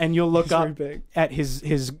sized. Yeah, and you'll look up at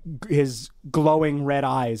his glowing red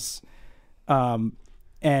eyes,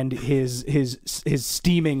 and his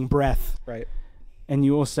steaming breath. Right. And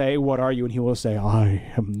you will say, "What are you?" And he will say,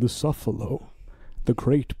 "I am the Suffalo, the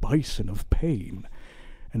great bison of pain.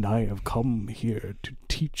 And I have come here to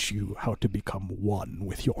teach you how to become one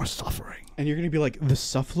with your suffering." And you're going to be like, "The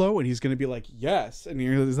Suffalo?" And he's going to be like, "Yes." And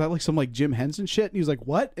you're, is that like some like Jim Henson shit? And he's like,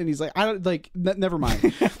 "What?" And he's like, "I don't like, never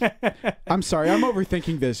mind." I'm sorry. I'm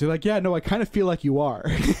overthinking this. You're like, "Yeah, no, I kind of feel like you are."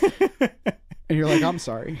 And you're like, "I'm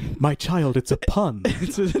sorry, my child. It's a pun."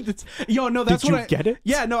 That's what Did you get it?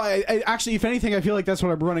 Yeah, no. I actually, if anything, I feel like that's what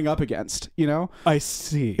I'm running up against. You know? I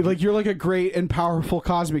see. Like you're like a great and powerful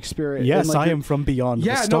cosmic spirit. Yes, like, I am from beyond.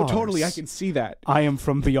 Yeah, the stars. no, totally. I can see that. I am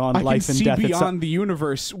from beyond life and death. I can see beyond the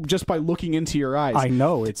universe just by looking into your eyes. I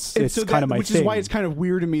know it's so kind of my which thing. Is why it's kind of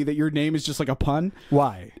weird to me that your name is just like a pun.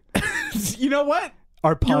 Why? You know what?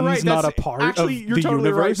 Are puns right, not a part actually, of you're the totally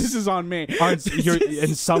universe? Right. This is on me.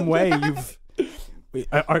 In some way, you've.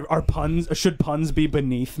 Are puns? Should puns be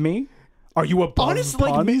beneath me? Are you above honestly,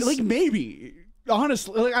 puns? like maybe.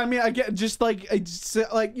 Honestly, like I mean, I get just like I'm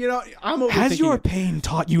overthinking. Has your pain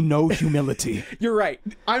taught you no humility? You're right.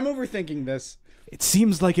 I'm overthinking this. It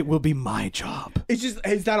seems like it will be my job. It's just,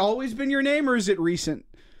 has that always been your name, or is it recent?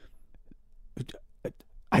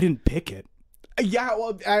 I didn't pick it. Yeah.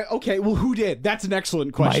 Well, okay. Well, who did? That's an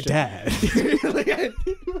excellent question. My dad.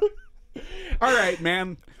 All right,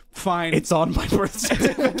 man. Fine. It's on my birth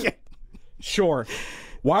certificate. Sure.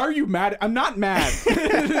 Why are you mad? I'm not mad.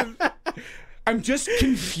 I'm just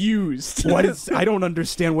confused. I don't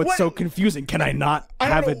understand what's so confusing. Can I not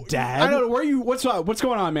have a dad? I don't know. Where are you? What's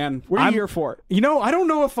going on, man? What are you here for? You know, I don't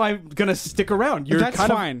know if I'm gonna stick around. That's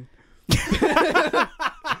fine.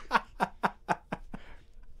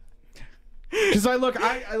 Because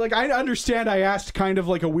I understand I asked kind of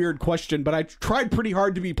like a weird question, but I tried pretty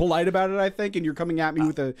hard to be polite about it, I think, and you're coming at me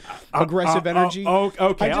with a aggressive energy.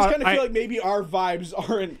 Okay. I just kind of feel like maybe our vibes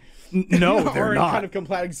aren't. No, they're not. Kind of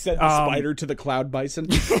complex. Said the spider to the cloud bison.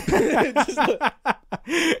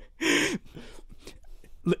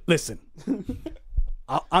 Listen,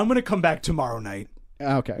 I'm gonna come back tomorrow night.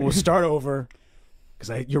 Okay, we'll start over.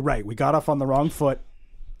 Because you're right, we got off on the wrong foot.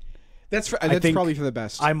 That's probably for the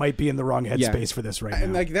best. I might be in the wrong headspace for this right now.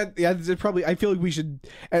 And like that, yeah, probably. I feel like we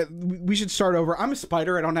should start over. I'm a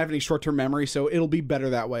spider. I don't have any short-term memory, so it'll be better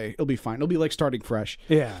that way. It'll be fine. It'll be like starting fresh.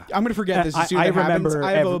 Yeah, I'm gonna forget this as soon as it happens.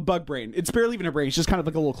 I have a bug brain. It's barely even a brain. It's just kind of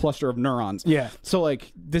like a little cluster of neurons. Yeah. So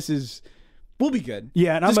like we'll be good.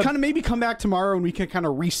 Yeah, and just kind of maybe come back tomorrow and we can kind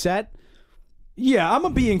of reset. Yeah, I'm a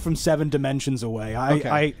being from 7 dimensions away.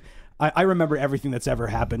 I remember everything that's ever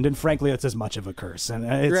happened, and frankly, that's as much of a curse. And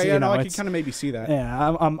it's, right, yeah, I can kind of maybe see that. Yeah,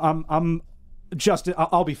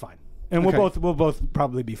 I'll be fine, and we'll both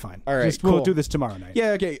probably be fine. All right, cool. We'll do this tomorrow night.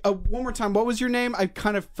 Yeah, okay. One more time. What was your name? I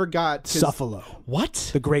kind of forgot. Suffalo. What?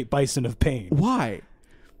 The great bison of pain. Why?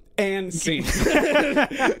 And scene.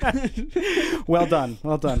 Well done.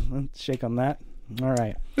 Let's shake on that. All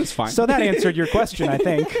right. That's fine. So that answered your question, I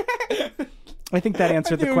think. I think that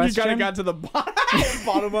answered the question. We kind of got to the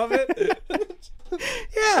bottom of it.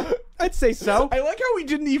 Yeah, I'd say so. I like how we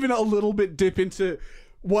didn't even a little bit dip into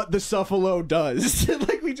what the Suffalo does.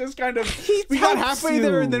 Like we just kind of we got halfway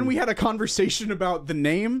there, and then we had a conversation about the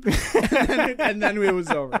name, and then it was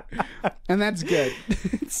over. And that's good.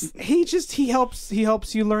 He helps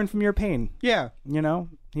you learn from your pain. Yeah, you know.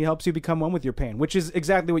 He helps you become one with your pain, which is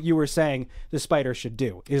exactly what you were saying the spider should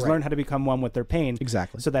do, is learn how to become one with their pain.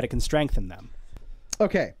 Exactly. So that it can strengthen them.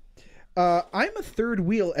 Okay. I'm a third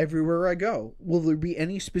wheel everywhere I go. Will there be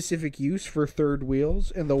any specific use for third wheels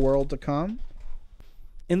in the world to come?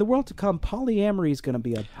 In the world to come, polyamory is going to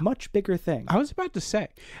be a much bigger thing. I was about to say.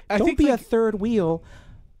 Don't be a third wheel,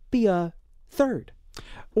 be a third.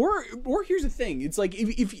 Or here's the thing. It's like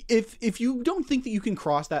if you don't think that you can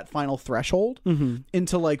cross that final threshold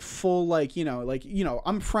into like full like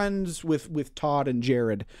I'm friends with Todd and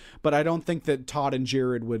Jared, but I don't think that Todd and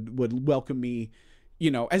Jared would welcome me,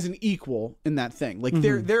 as an equal in that thing. Like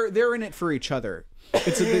they're in it for each other.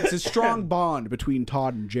 It's a strong bond between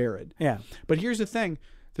Todd and Jared. Yeah. But here's the thing.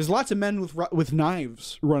 There's lots of men with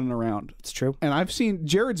knives running around. It's true. And I've seen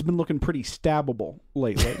Jared's been looking pretty stabbable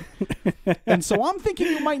lately. And so I'm thinking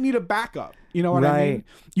you might need a backup. You know what I mean?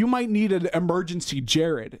 You might need an emergency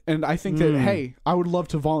Jared. And I think that, hey, I would love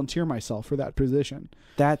to volunteer myself for that position.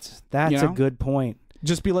 That's a good point.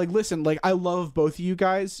 Just be like, listen, like I love both of you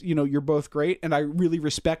guys. You're both great, and I really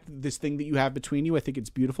respect this thing that you have between you. I think it's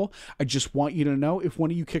beautiful. I just want you to know, if one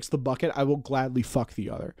of you kicks the bucket, I will gladly fuck the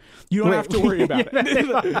other. You don't have to worry about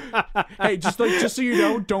it. Hey, just so you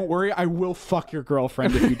know, don't worry. I will fuck your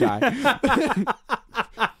girlfriend if you die.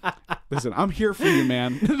 Listen, I'm here for you,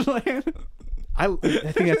 man. I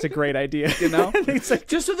think that's a great idea. It's like,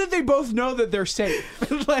 just so that they both know that they're safe.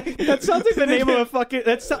 Like that sounds like the name of a fucking.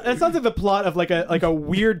 That sounds like the plot of like a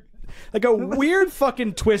weird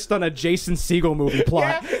fucking twist on a Jason Segel movie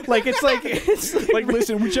plot. Yeah. Like it's like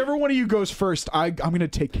listen, whichever one of you goes first, I'm gonna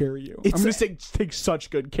take care of you. I'm gonna take such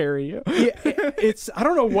good care of you. Yeah, I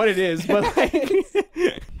don't know what it is, but like,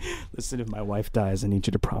 listen, if my wife dies, I need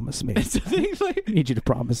you to promise me. I need you to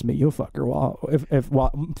promise me you'll fuck her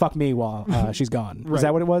fuck me while she's gone. Right. Is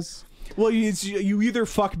that what it was? Well, you either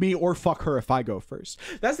fuck me or fuck her if I go first.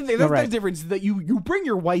 That's the thing. That's the difference, that you bring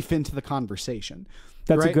your wife into the conversation.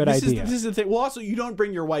 That's a good idea. This is the thing. Well, also, you don't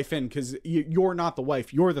bring your wife in because you're not the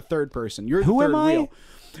wife. You're the third person. You're the Who third am I? wheel.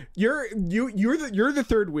 You're the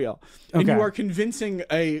third wheel, and you are convincing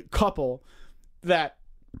a couple that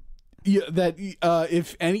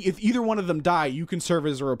if either one of them die, you can serve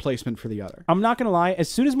as a replacement for the other. I'm not gonna lie. As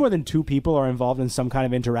soon as more than two people are involved in some kind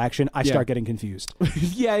of interaction, I start getting confused.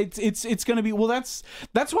 Yeah, it's gonna be. Well, that's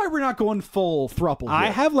why we're not going full throuple here. I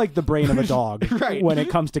have like the brain of a dog when it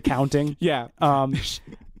comes to counting. Yeah.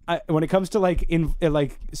 When it comes to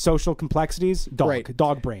like social complexities,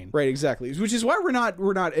 dog brain. Right, exactly. Which is why we're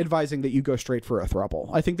not advising that you go straight for a throuple.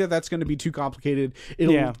 I think that's going to be too complicated.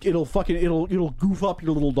 It'll goof up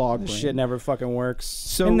your little dog brain. Shit never fucking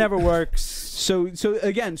works. It never works. So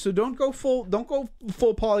don't go full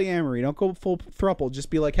polyamory. Don't go full throuple. Just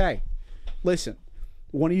be like, hey, listen,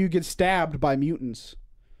 one of you gets stabbed by mutants.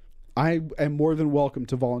 I am more than welcome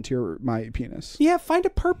to volunteer my penis. Yeah, find a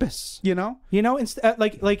purpose. Instead,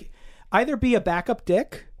 like either be a backup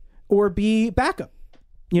dick or be backup.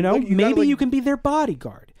 Maybe you can be their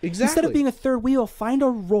bodyguard. Exactly. Instead of being a third wheel, find a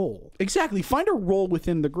role. Exactly. Find a role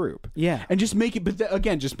within the group. Yeah. And just make it,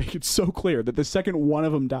 just make it so clear that the second one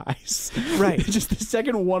of them dies. Right. Just the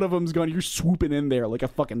second one of them's gone, you're swooping in there like a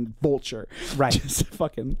fucking vulture. Right. Just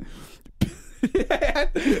fucking...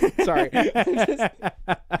 Sorry.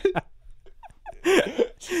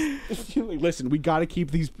 Listen, we got to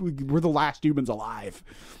keep these. We're the last humans alive.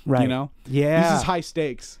 Right. Yeah. This is high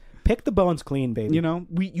stakes. Pick the bones clean, baby.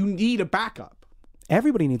 You need a backup.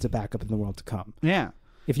 Everybody needs a backup in the world to come. Yeah.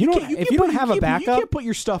 If you don't have a backup, you can't put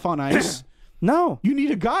your stuff on ice. No. You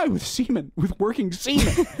need a guy with working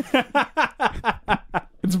semen.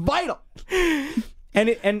 It's vital.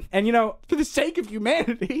 And for the sake of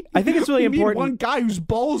humanity, I think it's really important. Need one guy whose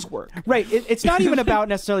balls work. Right. It's not even about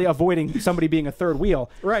necessarily avoiding somebody being a third wheel.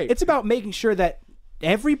 Right. It's about making sure that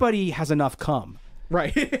everybody has enough cum.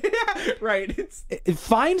 Right. Right.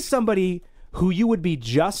 Find somebody who you would be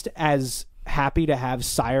just as happy to have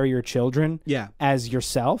sire your children as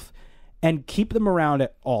yourself, and keep them around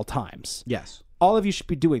at all times. Yes. All of you should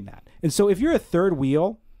be doing that. And so if you're a third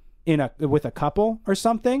wheel with a couple or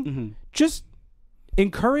something, just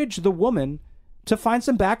encourage the woman to find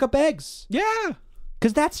some backup eggs. Yeah.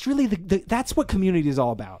 Because that's really that's what community is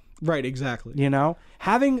all about. Right, exactly. You know,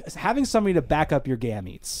 having somebody to back up your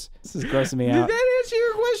gametes. This is grossing me out. Did that answer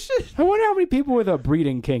your question? I wonder how many people with a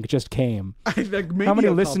breeding kink just came. How many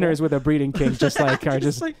listeners with a breeding kink just like are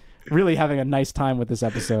just like, really having a nice time with this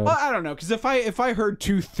episode? Well, I don't know, because if I heard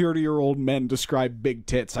two 30-year-old men describe big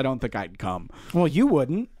tits, I don't think I'd come. Well, you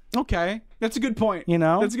wouldn't. Okay, that's a good point. You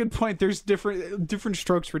know, that's a good point. There's different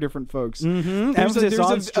strokes for different folks. Mm-hmm.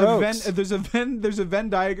 There's a Venn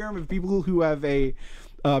diagram of people who have a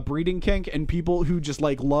breeding kink and people who just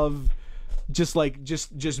like love just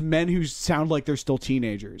men who sound like they're still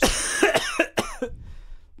teenagers.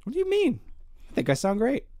 What do you mean? I think I sound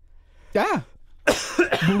great. Yeah.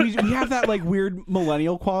 we have that like weird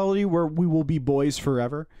millennial quality where we will be boys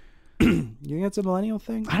forever. You think that's a millennial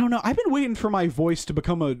thing? I don't know. I've been waiting for my voice to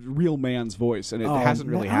become a real man's voice, and it hasn't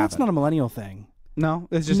really happened. That's not a millennial thing. No,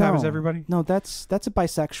 it just happens to everybody. No, that's a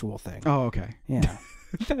bisexual thing. Oh, okay. Yeah.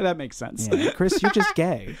 That makes sense. Yeah. Chris, you're just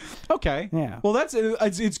gay. Okay. Yeah. Well,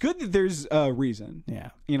 it's good that there's a reason. Yeah.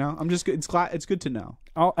 You know, I'm just it's good to know.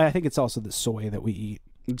 I think it's also the soy that we eat.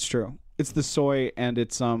 It's true. It's the soy, and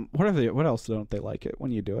it's what else don't they like it when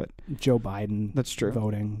you do it? Joe Biden. That's true.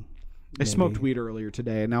 Voting. I smoked weed earlier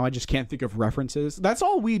today, and now I just can't think of references. That's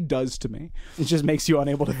all weed does to me. It just makes you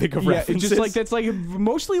unable to think of references. It's just like that's like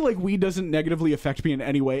mostly like weed doesn't negatively affect me in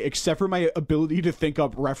any way, except for my ability to think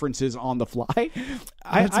up references on the fly.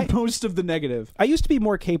 That's most of the negative. I used to be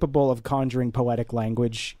more capable of conjuring poetic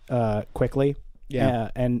language quickly. Yeah,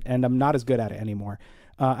 and I'm not as good at it anymore.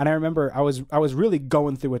 And I remember I was really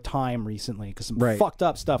going through a time recently because some fucked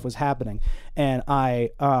up stuff was happening, and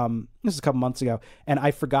this is a couple months ago, and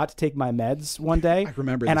I forgot to take my meds one day. I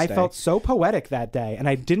remember, and this I day. felt so poetic that day, and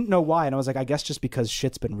I didn't know why, and I was like, I guess just because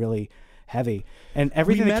shit's been really heavy, and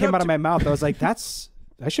everything that came out of my mouth, I was like,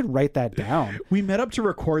 I should write that down. We met up to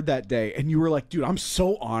record that day, and you were like, dude, I'm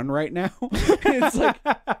so on right now. And it's like,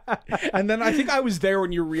 and then I think I was there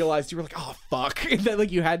when you realized, you were like, oh, fuck. That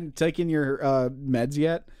like you hadn't taken your meds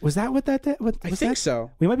yet. Was that what that day? I think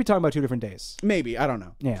so. We might be talking about 2 different days. Maybe. I don't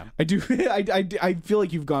know. Yeah. I do. I feel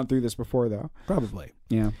like you've gone through this before, though. Probably.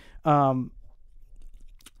 Yeah. Well,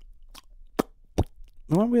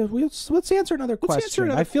 let's answer another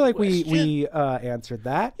question. I feel like we answered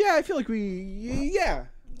that. Yeah, I feel like we. Yeah.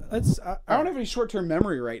 Let's. I don't have any short-term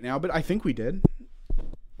memory right now, but I think we did.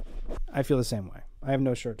 I feel the same way. I have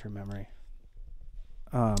no short-term memory.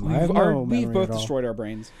 We've both destroyed our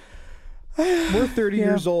brains. We're 30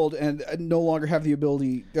 years old and no longer have the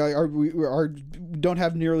ability. Don't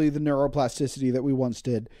have nearly the neuroplasticity that we once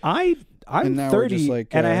did. I'm 30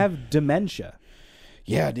 and I have dementia.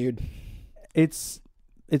 Yeah, dude. It's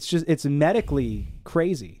medically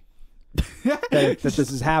crazy that this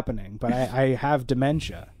is happening, but I have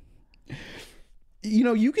dementia. You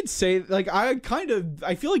know, you could say, like, I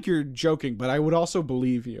feel like you're joking, but I would also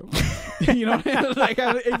believe you. You know, like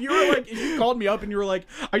if you called me up and you were like,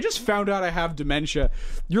 I just found out I have dementia,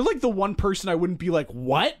 you're like the one person I wouldn't be like,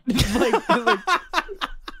 what? like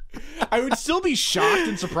I would still be shocked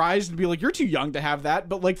and surprised and be like, you're too young to have that.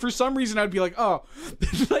 But like for some reason, I'd be like, oh,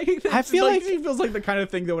 like, I feel like it feels like the kind of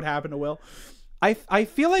thing that would happen to Will. I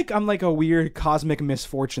feel like I'm like a weird cosmic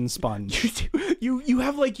misfortune sponge. You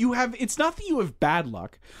have it's not that you have bad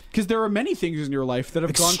luck, because there are many things in your life that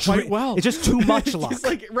have gone quite well. It's just too much luck. It's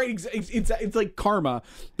like it's like karma,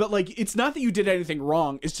 but like it's not that you did anything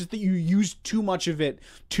wrong. It's just that you used too much of it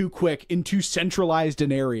too quick in too centralized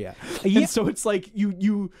an area. Yeah. And so it's like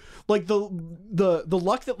you like the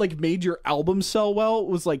luck that like made your album sell well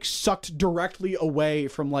was like sucked directly away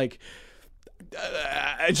from like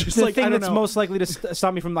just the like thing I don't that's know. most likely to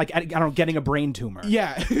stop me from like I don't know, getting a brain tumor.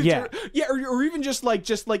 Yeah, yeah, or even just like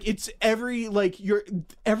it's every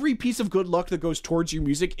piece of good luck that goes towards your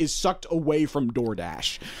music is sucked away from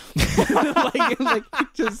DoorDash. like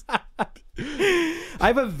just I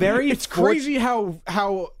have a very it's crazy how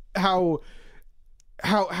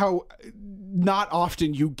not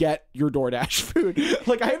often you get your DoorDash food.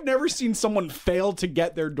 Like, I have never seen someone fail to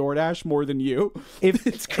get their DoorDash more than you.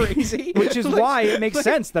 It's crazy. Which is why it makes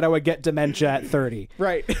sense that I would get dementia at 30.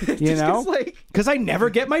 Right. You know? Because I never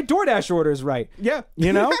get my DoorDash orders right. Yeah.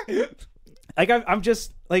 You know? Like, I'm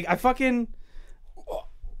just, like, I fucking...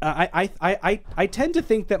 I tend to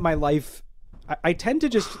think that my life... I tend to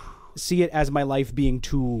just see it as my life being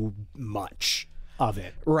too much of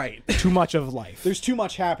it. Right. Too much of life. There's too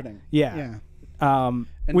much happening. Yeah.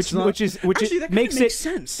 Which makes it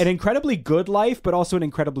sense. An incredibly good life, but also an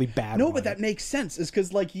incredibly bad one. But that makes sense. Is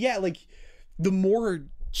because like the more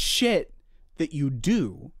shit that you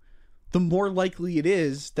do, the more likely it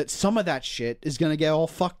is that some of that shit is gonna get all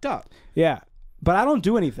fucked up. Yeah. But I don't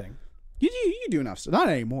do anything. You do enough stuff. Not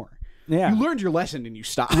anymore. Yeah. You learned your lesson and you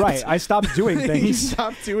stopped. Right. I stopped doing things. You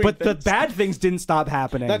stopped doing but things. the bad things didn't stop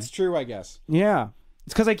happening. That's true, I guess. Yeah.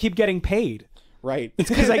 It's because I keep getting paid. Right. It's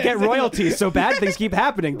because I get royalties, so bad things keep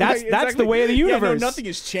happening. That's the way of the universe. Yeah, no, nothing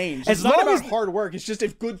has changed. As It's not long about as- hard work. It's just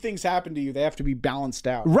if good things happen to you, they have to be balanced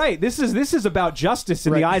out. Right. This is about justice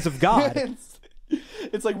in the eyes of God.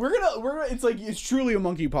 It's like it's truly a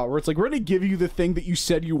monkey paw where it's like we're gonna give you the thing that you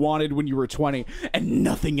said you wanted when you were 20 and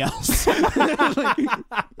nothing else.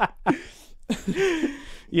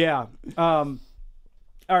 Yeah. All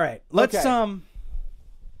right. Let's Okay.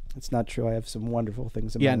 It's not true. I have some wonderful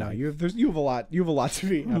things in Yeah, my no, life. you have a lot to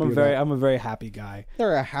be. I'm a very happy guy.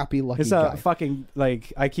 They're a happy, lucky It's guy. a fucking,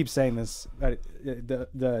 like, I keep saying this.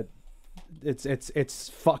 It's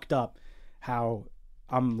fucked up how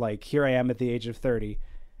I'm like, here I am at the age of 30,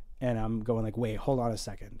 and I'm going like, wait, hold on a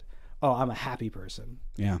second. Oh, I'm a happy person.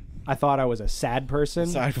 Yeah. I thought I was a sad person.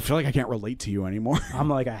 So I feel like I can't relate to you anymore. I'm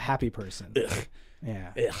like a happy person.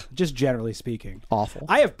 Yeah. Just generally speaking. Awful.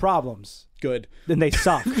 I have problems. Good. And they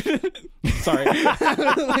suck. Sorry.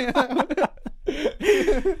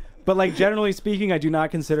 But like generally speaking, I do not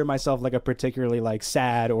consider myself like a particularly like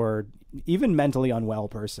sad or even mentally unwell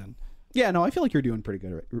person. Yeah, no, I feel like you're doing pretty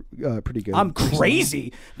good. Pretty good. I'm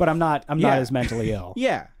crazy, but I'm not as mentally ill.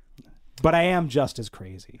 Yeah. But I am just as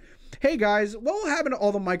crazy. Hey guys, what will happen to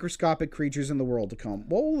all the microscopic creatures in the world to come?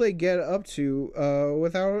 What will they get up to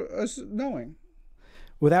without us knowing?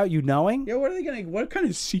 Without you knowing? Yeah, what are they gonna? What kind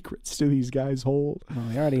of secrets do these guys hold? Oh,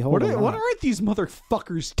 they already hold What aren't these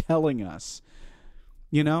motherfuckers telling us?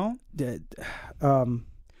 You know? they've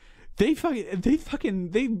They've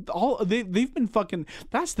been fucking.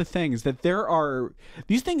 That's the thing, is that there are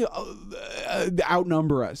these things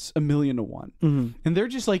outnumber us 1,000,000 to 1, and they're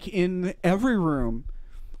just like in every room,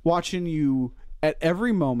 watching you at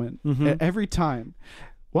every moment, at every time.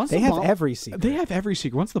 Once they have every secret. They have every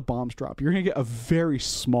secret. Once the bombs drop, you're gonna get a very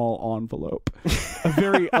small envelope,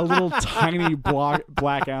 a little tiny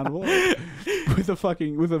black envelope with a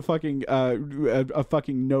fucking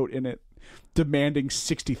note in it, demanding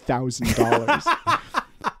 $60,000.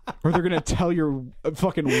 Or they're gonna tell your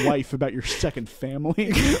fucking wife about your second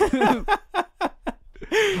family.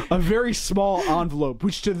 A very small envelope,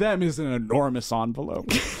 which to them is an enormous envelope.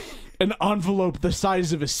 An envelope the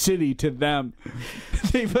size of a city to them.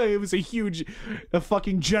 It was a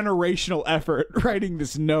fucking generational effort writing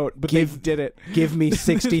this note, but they did it. Give me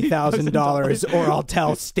 $60,000 or I'll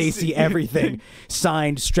tell Stacy everything.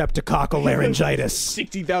 Signed, streptococcal laryngitis.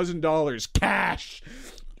 $60,000 cash.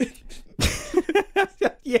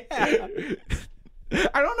 Yeah.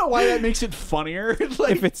 I don't know why that makes it funnier.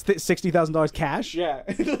 Like, If it's $60,000 cash? yeah.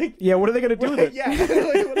 Yeah, what are they going to do with it? Yeah. Like,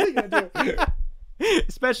 what are they gonna do?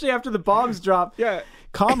 Especially after the bombs drop. Yeah.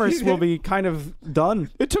 Commerce will be kind of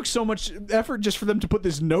done. It took so much effort just for them to put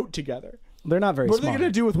this note together. They're not very What are smart. they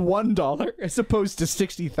going to do with $1 as opposed to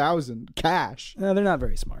 60,000 cash? No, they're not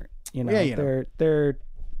very smart. You know, Yeah, you know. they're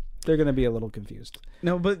going to be a little confused.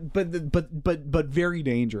 No, but very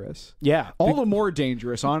dangerous. Yeah. All the more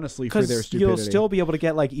dangerous, honestly, for their Because stupidity. you'll still be able to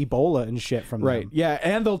get like Ebola and shit from Right. them. Yeah,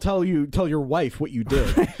 and they'll tell your wife what you did.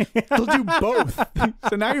 They'll do both.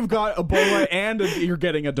 So now you've got Ebola and you're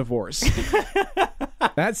getting a divorce.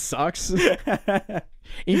 That sucks. You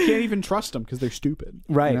can't even trust them because they're stupid.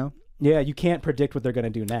 Right. You know? Yeah, you can't predict what they're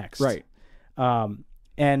going to do next. Right.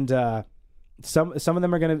 And some of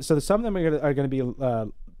them are going to are going to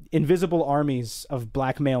be invisible armies of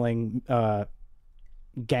blackmailing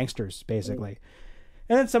gangsters, basically.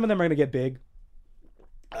 And then some of them are going to get big.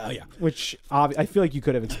 Yeah. Which I feel like you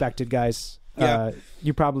could have expected, guys. Yeah.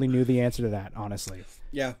 You probably knew the answer to that, honestly.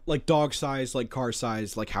 Yeah. Like dog size, like car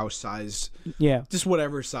size, like house size. Yeah. Just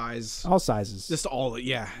whatever size. All sizes. Just all,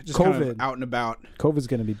 yeah. Just COVID. kind of out and about. COVID's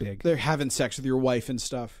going to be big. They're having sex with your wife and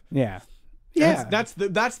stuff. Yeah. Yeah, that's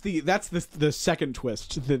the second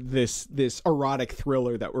twist. This erotic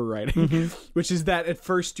thriller that we're writing, which is that at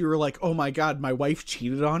first you were like, oh my god, my wife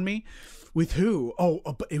cheated on me, with who? Oh,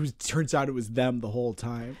 but turns out it was them the whole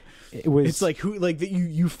time. It's like who, like that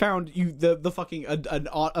you found the fucking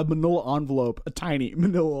a manila envelope, a tiny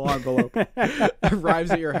manila envelope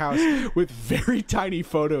arrives at your house with very tiny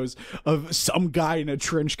photos of some guy in a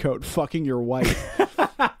trench coat fucking your wife.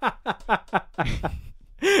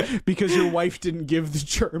 Because your wife didn't give the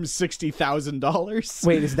germ $60,000.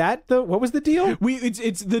 Wait, is that what was the deal?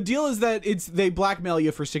 It's the deal is that they blackmail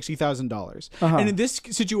you for $60,000, and in this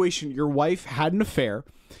situation, your wife had an affair,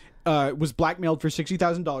 was blackmailed for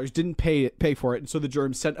 $60,000, didn't pay for it, and so the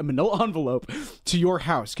germ sent a manila envelope to your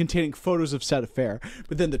house containing photos of said affair.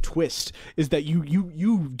 But then the twist is that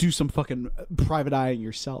you do some fucking private eyeing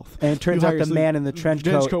yourself. And it turns out the man in the trench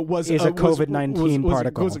coat is a COVID-19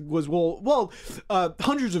 particle.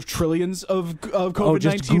 Hundreds of trillions of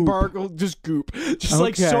COVID-19 particles, just goop. Just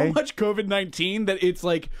like so much COVID-19 that it's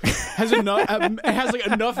like has enough it has like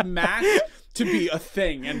enough mass to be a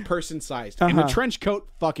thing and person-sized. In a trench coat,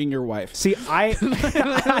 fucking your wife. See, I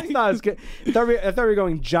thought it was good. I thought we were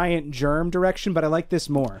going giant germ direction, but I like this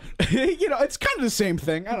more. You know, it's kind of the same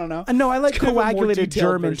thing. I don't know. No, I like coagulated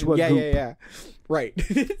germ into a goop. Yeah. Right.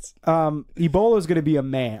 Ebola is going to be a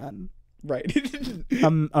man. Right.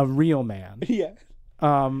 A real man. Yeah.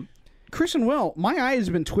 Chris and Will, my eye has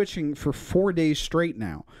been twitching for 4 days straight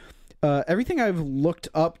now. Everything I've looked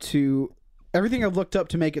up to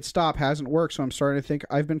make it stop hasn't worked, so I'm starting to think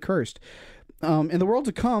I've been cursed. In the world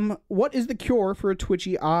to come, what is the cure for a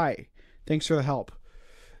twitchy eye? Thanks for the help.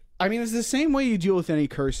 I mean, it's the same way you deal with any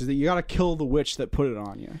curses, that you got to kill the witch that put it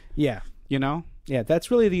on you. Yeah. You know? Yeah,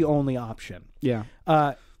 that's really the only option. Yeah.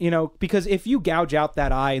 You know, because if you gouge out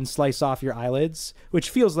that eye and slice off your eyelids, which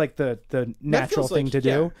feels like the natural thing to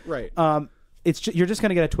do, right? You're just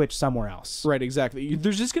gonna get a twitch somewhere else, right? Exactly.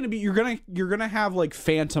 There's just gonna be you're gonna have like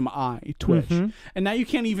phantom eye twitch, and now you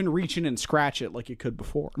can't even reach in and scratch it like you could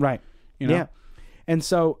before, right? You know? Yeah. And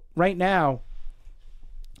so right now,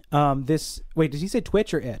 wait, did he say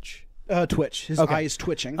twitch or itch? Twitch. His eye is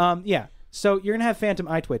twitching. Yeah. So you're gonna have phantom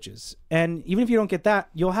eye twitches, and even if you don't get that,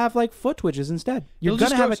 you'll have like foot twitches instead. You're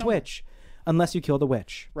gonna have a twitch, unless you kill the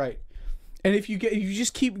witch. Right. And if you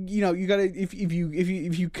just keep, you know, you gotta if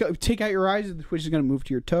you take out your eyes, the twitch is gonna move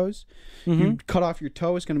to your toes. You cut off your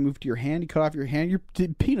toe, it's gonna move to your hand. You cut off your hand, your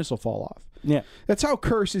penis will fall off. Yeah, that's how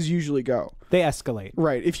curses usually go. They escalate.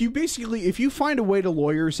 Right. If you find a way to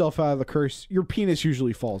lawyer yourself out of the curse, your penis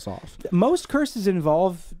usually falls off. Most curses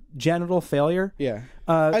involve genital failure. Yeah.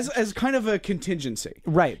 As kind of a contingency.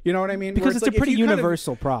 Right. You know what I mean? Because it's like, a pretty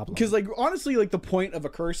universal problem. Because like honestly, like the point of a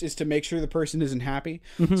curse is to make sure the person isn't happy.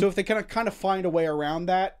 So if they kind of find a way around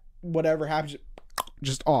that, whatever happens,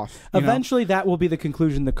 just off. Eventually, that will be the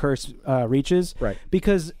conclusion the curse reaches. Right.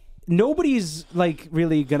 Because nobody's like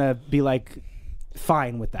really gonna be like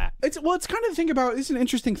fine with that. It's kind of it's an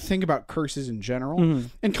interesting thing about curses in general,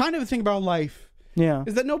 and kind of a thing about life. Yeah,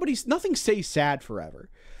 is that nothing stays sad forever.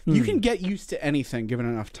 You can get used to anything given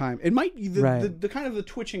enough time. It might the kind of the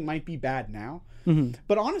twitching might be bad now,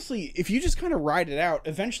 but honestly, if you just kind of ride it out,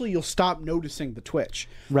 eventually you'll stop noticing the twitch.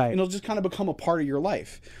 Right, and it'll just kind of become a part of your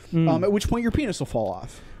life. At which point your penis will fall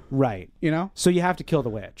off. Right. You know? So you have to kill the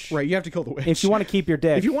witch. Right, you have to kill the witch. If you want to keep your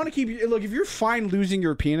dick. If you want to keep look, if you're fine losing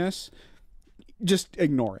your penis, just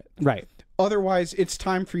ignore it. Right. Otherwise, it's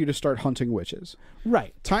time for you to start hunting witches.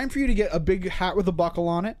 Right. Time for you to get a big hat with a buckle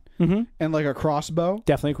on it, and like a crossbow.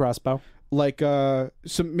 Definitely a crossbow. Like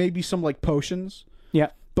some like potions. Yeah.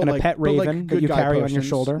 But and like, a pet raven that you carry potions, on your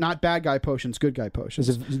shoulder. Not bad guy potions, good guy potions.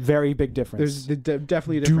 There's a very big difference. There's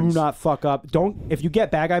definitely a difference. Do not fuck up. If you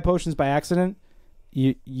get bad guy potions by accident,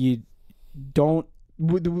 you don't.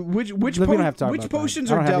 Which potions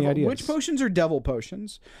are devil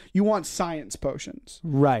potions? You want science potions,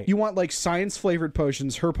 right? You want like science flavored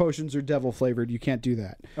potions. Her potions are devil flavored. You can't do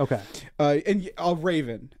that. Okay. And a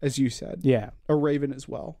raven, as you said. Yeah, a raven as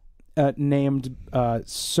well. Named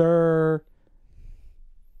Sir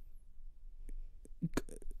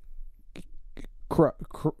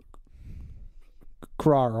Krarl.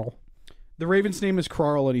 The raven's name is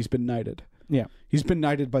Krarl, and he's been knighted. Yeah. He's been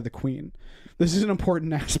knighted by the queen. This is an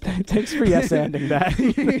important aspect. Thanks for yes-anding that.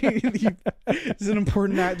 This is an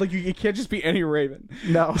important like you can't just be any raven.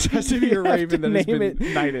 No. It has to be a raven that has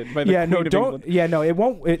been knighted by the queen of England. Yeah, no, it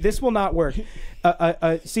won't. This will not work.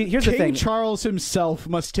 See, here's the thing. King Charles himself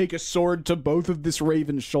must take a sword to both of this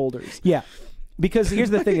raven's shoulders. Yeah. Because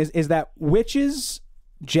here's the thing is that witches,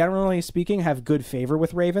 generally speaking, have good favor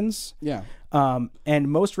with ravens. Yeah. And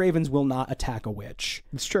most ravens will not attack a witch.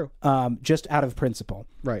 It's true. Just out of principle.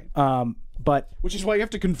 Right. But which is why you have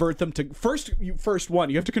to convert them to you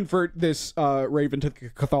have to convert this raven to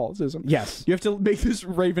Catholicism. Yes. You have to make this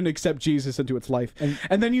raven accept Jesus into its life,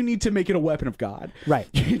 and then you need to make it a weapon of God. Right.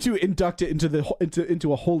 You need to induct it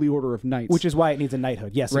into a holy order of knights. Which is why it needs a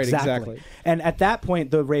knighthood. Yes, right, exactly. And at that point,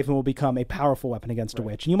 the raven will become a powerful weapon against a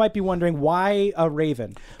witch. And you might be wondering, why a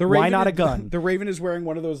raven? Why not a gun? The raven is wearing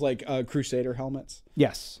one of those like Crusader helmets.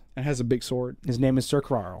 Yes. And has a big sword. His name is Sir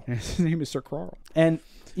Krarl. His name is Sir Krarl. And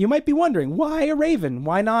you might be wondering, why a raven?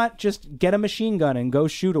 Why not just get a machine gun and go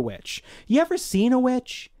shoot a witch? You ever seen a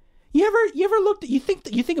witch? You ever looked? You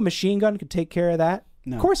think a machine gun could take care of that?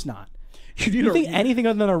 No. Of course not. You think anything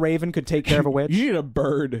other than a raven could take care of a witch? You need a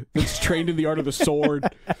bird that's trained in the art of the sword.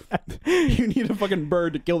 You need a fucking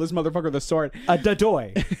bird to kill this motherfucker with a sword. A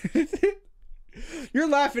dadoy. You're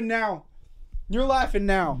laughing now. You're laughing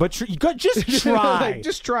now. But just try. Like,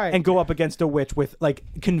 just try. And go up against a witch with, like,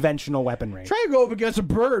 conventional weaponry. Try to go up against a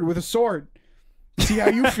bird with a sword. See how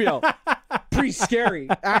you feel. Pretty scary,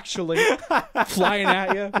 actually. Flying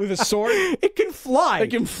at you with a sword. It can fly.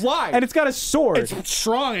 It can fly. And it's got a sword. It's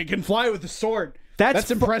strong. It can fly with a sword.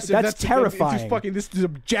 That's impressive. That's terrifying. This is a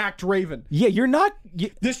jacked raven. Yeah, you're not...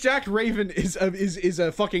 This jacked raven is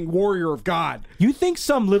a fucking warrior of God. You think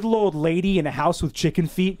some little old lady in a house with chicken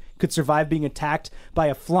feet could survive being attacked by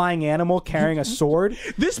a flying animal carrying a sword?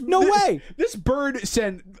 No way. This bird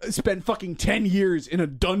spent fucking 10 years in a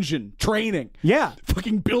dungeon training. Yeah.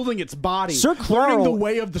 Fucking building its body. Sir learning the Quarrel...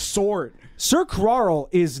 way of the sword. Sir Quarrel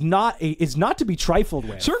is not to be trifled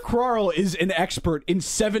with. Sir Quarrel is an expert in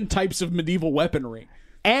 7 types of medieval weaponry.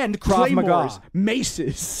 And Krav Maga.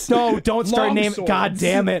 Maces. No, don't start naming... swords. God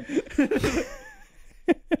damn it.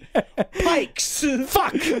 Pikes.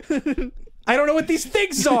 Fuck. I don't know what these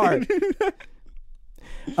things are.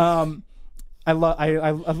 I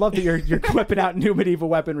love that you're whipping out new medieval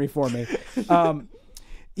weaponry for me.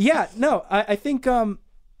 Yeah, no, I think...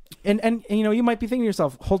 And you know, you might be thinking to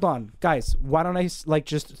yourself, hold on, guys, why don't I like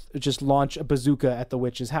just launch a bazooka at the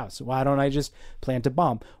witch's house? Why don't I just plant a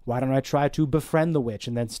bomb? Why don't I try to befriend the witch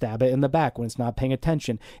and then stab it in the back when it's not paying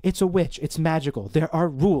attention? It's a witch. It's magical. There are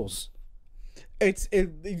rules.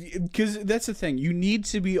 Because that's the thing. You need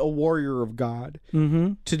to be a warrior of God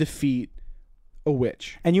to defeat a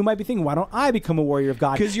witch. And you might be thinking, why don't I become a warrior of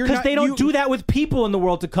God? Because they don't you, do that with people in the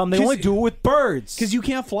world to come. They only do it with birds. Because you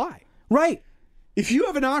can't fly. Right. If you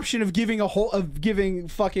have an option of giving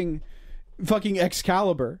fucking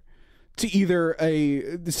Excalibur to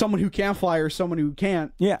either someone who can fly or someone who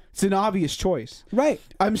can't, yeah, it's an obvious choice. Right.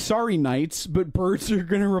 I'm sorry, knights, but birds are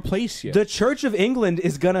going to replace you. The Church of England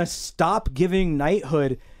is going to stop giving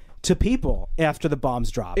knighthood to people after the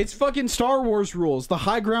bombs drop. It's fucking Star Wars rules. The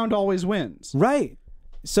high ground always wins. Right.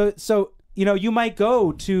 So you know, you might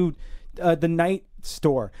go to the knight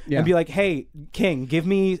store and be like, hey, king, give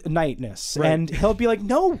me knightness. Right. And he'll be like,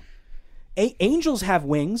 no, angels have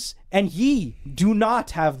wings, and ye do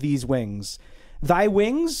not have these wings. Thy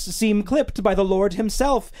wings seem clipped by the Lord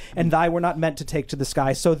himself, and thy were not meant to take to the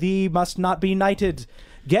sky, so thee must not be knighted.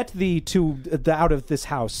 Get thee out of this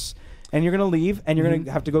house. And you're gonna leave, and you're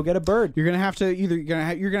gonna have to go get a bird. You're gonna have to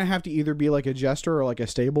either be like a jester or like a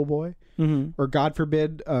stable boy, or God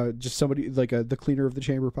forbid, just somebody like the cleaner of the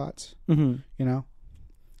chamber pots. You know,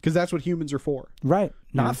 because that's what humans are for. Right.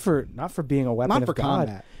 Not for being a weapon. Not for of God.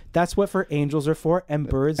 combat. That's what angels are for, and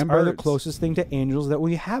birds are the closest thing to angels that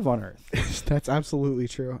we have on Earth. That's absolutely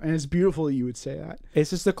true, and it's beautiful that you would say that. It's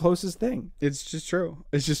just the closest thing. It's just true.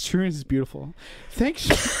 It's just true, and it's beautiful.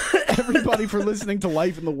 Thanks, everybody, for listening to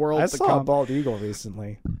Life in the World. I saw a bald eagle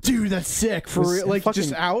recently. Dude, that's sick. For real, like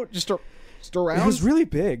just around. It was really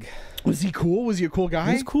big. Was he cool? Was he a cool guy?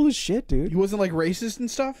 He was cool as shit, dude. He wasn't like racist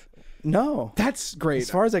and stuff. No, that's great. As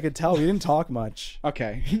far as I could tell, we didn't talk much.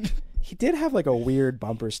 Okay. He did have like a weird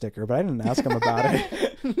bumper sticker, but I didn't ask him about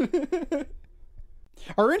it.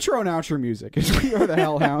 Our intro and outro music is We Are the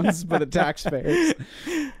Hellhounds by the Taxpayers.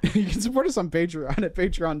 You can support us on Patreon at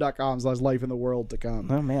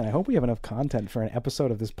patreon.com/lifeintheworldtocome. Oh man, I hope we have enough content for an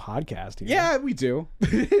episode of this podcast here. Yeah, we do.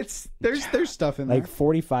 There's stuff in there. Like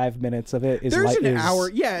 45 minutes of it is an hour.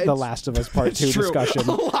 Yeah, The Last of Us Part 2 discussion.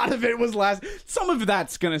 A lot of it was some of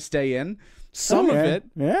that's gonna stay in. Some of it.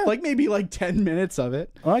 Yeah. Like maybe like 10 minutes of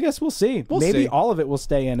it. Well, I guess we'll see. Maybe all of it will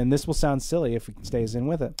stay in, and this will sound silly if it stays in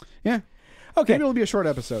with it. Yeah. Okay. Maybe it'll be a short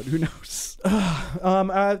episode. Who knows?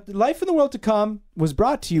 Life in the World to Come was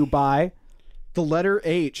brought to you by the letter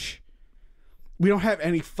H. We don't have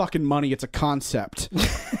any fucking money. It's a concept.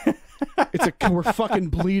 We're fucking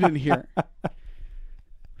bleeding here.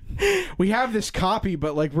 We have this copy,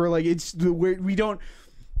 but like we don't.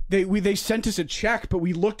 They sent us a check, but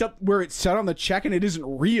we looked up where it said on the check, and it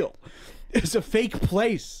isn't real. It's a fake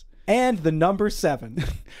place. And the number 7.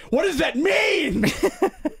 What does that mean?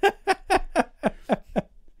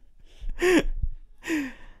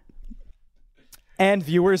 And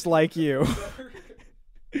viewers like you.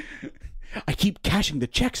 I keep cashing the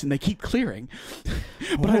checks and they keep clearing.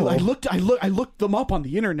 But I looked them up on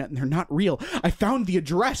the internet and they're not real. I found the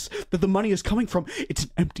address that the money is coming from. It's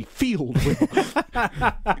an empty field, Will.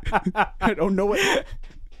 I don't know what.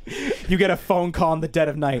 You get a phone call in the dead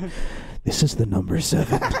of night. This is the number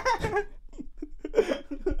 7.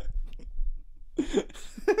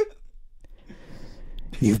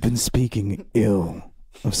 You've been speaking ill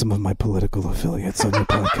of some of my political affiliates on your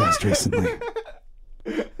podcast recently.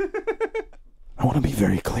 I want to be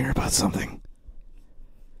very clear about something.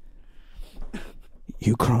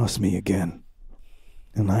 You cross me again,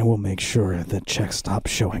 and I will make sure that checks stop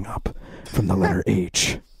showing up from the letter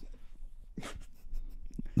H.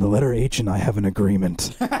 The letter H and I have an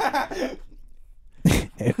agreement. And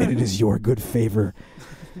it is your good favor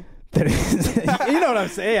that is, you know what I'm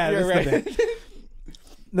saying? Yeah, you're right.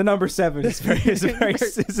 The number 7 is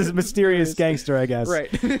a mysterious gangster, I guess.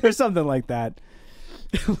 Right. Or something like that.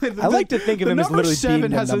 I like to think of him as literally being the number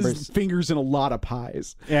 7 has numbers. his fingers in a lot of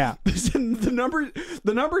pies. Yeah.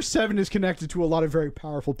 The number 7 is connected to a lot of very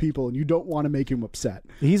powerful people, and you don't want to make him upset.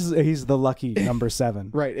 He's the lucky number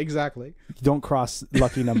 7. Right, exactly. Don't cross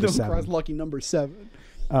lucky number 7. Don't cross lucky number 7.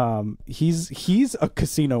 He's a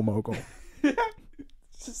casino mogul.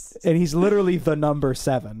 And he's literally the number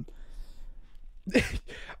 7.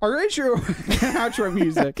 Our intro outro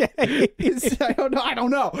music is, I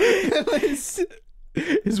don't know.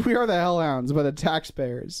 Is We Are the Hellhounds by the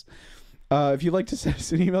Taxpayers. If you'd like to send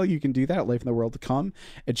us an email, you can do that at lifeintheworldtocome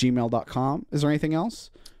at gmail.com. Is there anything else?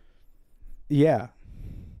 Yeah.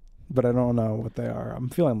 But I don't know what they are. I'm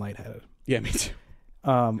feeling lightheaded. Yeah, me too.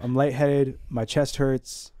 I'm lightheaded. My chest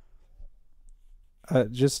hurts.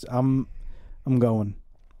 I'm going.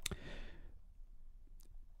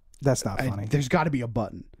 That's not funny. There's got to be a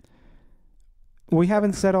button. We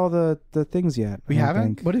haven't said all the things yet. We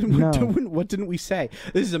haven't? What What didn't we say?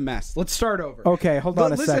 This is a mess. Let's start over. Okay, hold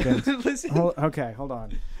on a second. Listen. Okay, hold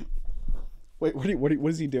on. Wait, what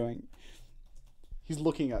is he doing? He's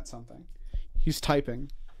looking at something. He's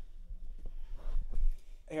typing.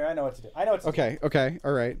 Here, I know what to do. Okay,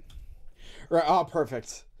 all right. Right. Oh,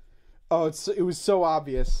 perfect. Oh, it was so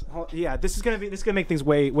obvious. Yeah, this is gonna make things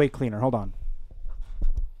way cleaner. Hold on.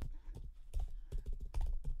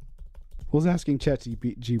 Will's asking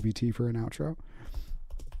ChatGPT for an outro.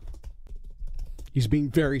 He's being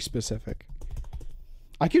very specific.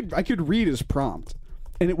 I could read his prompt,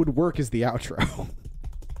 and it would work as the outro.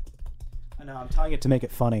 I know. I'm telling it to make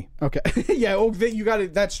it funny. Okay. Yeah. Oh, you got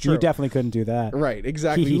it. That's true. You definitely couldn't do that. Right.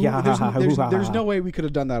 Exactly. There's no way we could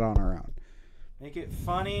have done that on our own. Make it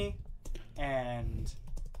funny and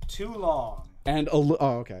too long. And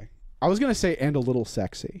okay. I was gonna say and a little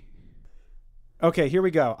sexy. Okay, here we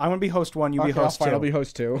go. I'm gonna be host 1. You be host 2. I'll be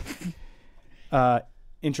host 2.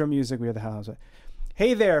 Intro music. We are the house.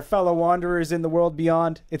 Hey there, fellow wanderers in the world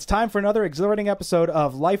beyond. It's time for another exhilarating episode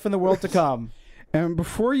of Life in the World to Come. And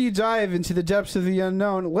before you dive into the depths of the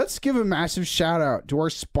unknown, let's give a massive shout out to our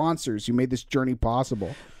sponsors who made this journey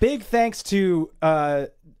possible. Big thanks to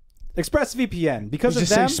ExpressVPN. Because of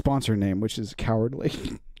them, say sponsor name, which is cowardly.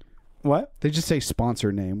 What? They just say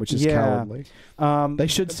sponsor name, which is cowardly. They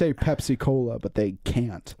should say Pepsi Cola, but they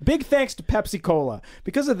can't. Big thanks to Pepsi Cola.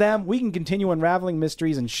 Because of them, we can continue unraveling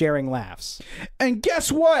mysteries and sharing laughs. And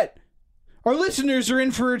guess what? Our listeners are in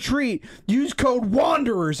for a treat. Use code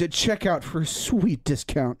WANDERERS at checkout for a sweet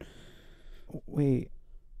discount. Wait.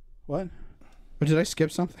 What? Or did I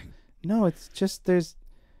skip something? No, it's just there's...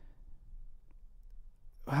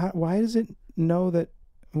 Why does it know that...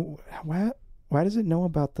 Why does it know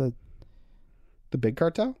about the big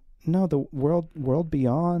cartel? No, the world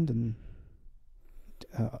beyond and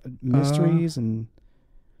mysteries and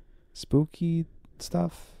spooky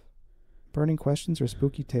stuff, burning questions or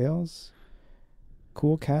spooky tales,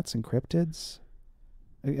 cool cats and cryptids.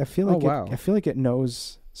 I feel like I feel like it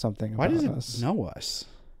knows something. Why about does it us. know us?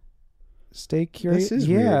 Stay curious. This is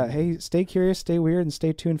weird. Hey, stay curious, stay weird, and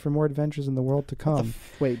stay tuned for more adventures in the world to come.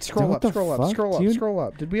 Wait, scroll up. Scroll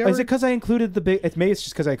up. Did we ever... Is it because I included the big... It's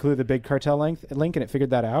just because I included the big cartel link and it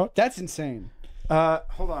figured that out? That's insane.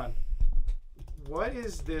 Hold on. What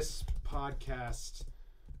is this podcast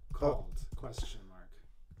called? Question mark.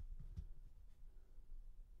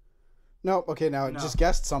 No, okay, now it just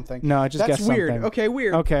guessed something. No, it just guessed something. That's weird. Okay,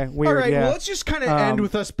 weird. Okay, weird, All right, yeah. well, let's just kind of end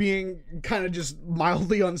with us being kind of just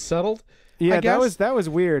mildly unsettled. Yeah, that was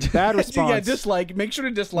weird. Bad response. Yeah, dislike. Make sure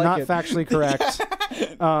to dislike Not it. Not factually correct.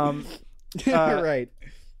 Right.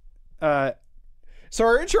 So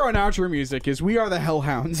our intro and outro music is We Are the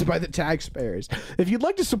Hellhounds by the Taxpayers. If you'd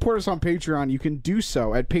like to support us on Patreon, you can do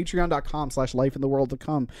so at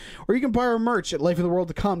patreon.com/lifeintheworldtocome, or you can buy our merch at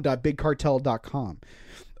lifeintheworldtocome.bigcartel.com.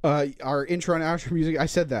 Our intro and outro music, I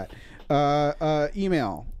said that.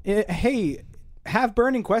 Email. Hey, have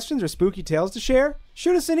burning questions or spooky tales to share?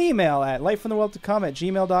 Shoot us an email at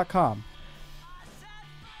lifeintheworldtocome@gmail.com.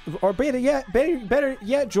 Or better yet,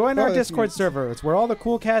 join our Discord server. It's where all the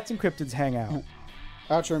cool cats and cryptids hang out.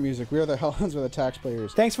 Outro music. We are the Helens, we're the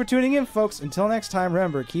taxpayers. Thanks for tuning in, folks. Until next time,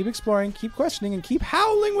 remember, keep exploring, keep questioning, and keep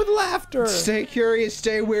howling with laughter. Stay curious,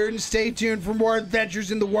 stay weird, and stay tuned for more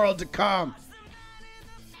adventures in the world to come.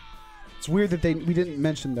 It's weird that we didn't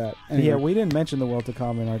mention that. Anyway. Yeah, we didn't mention the world to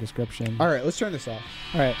come in our description. All right, let's turn this off.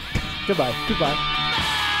 All right. Goodbye.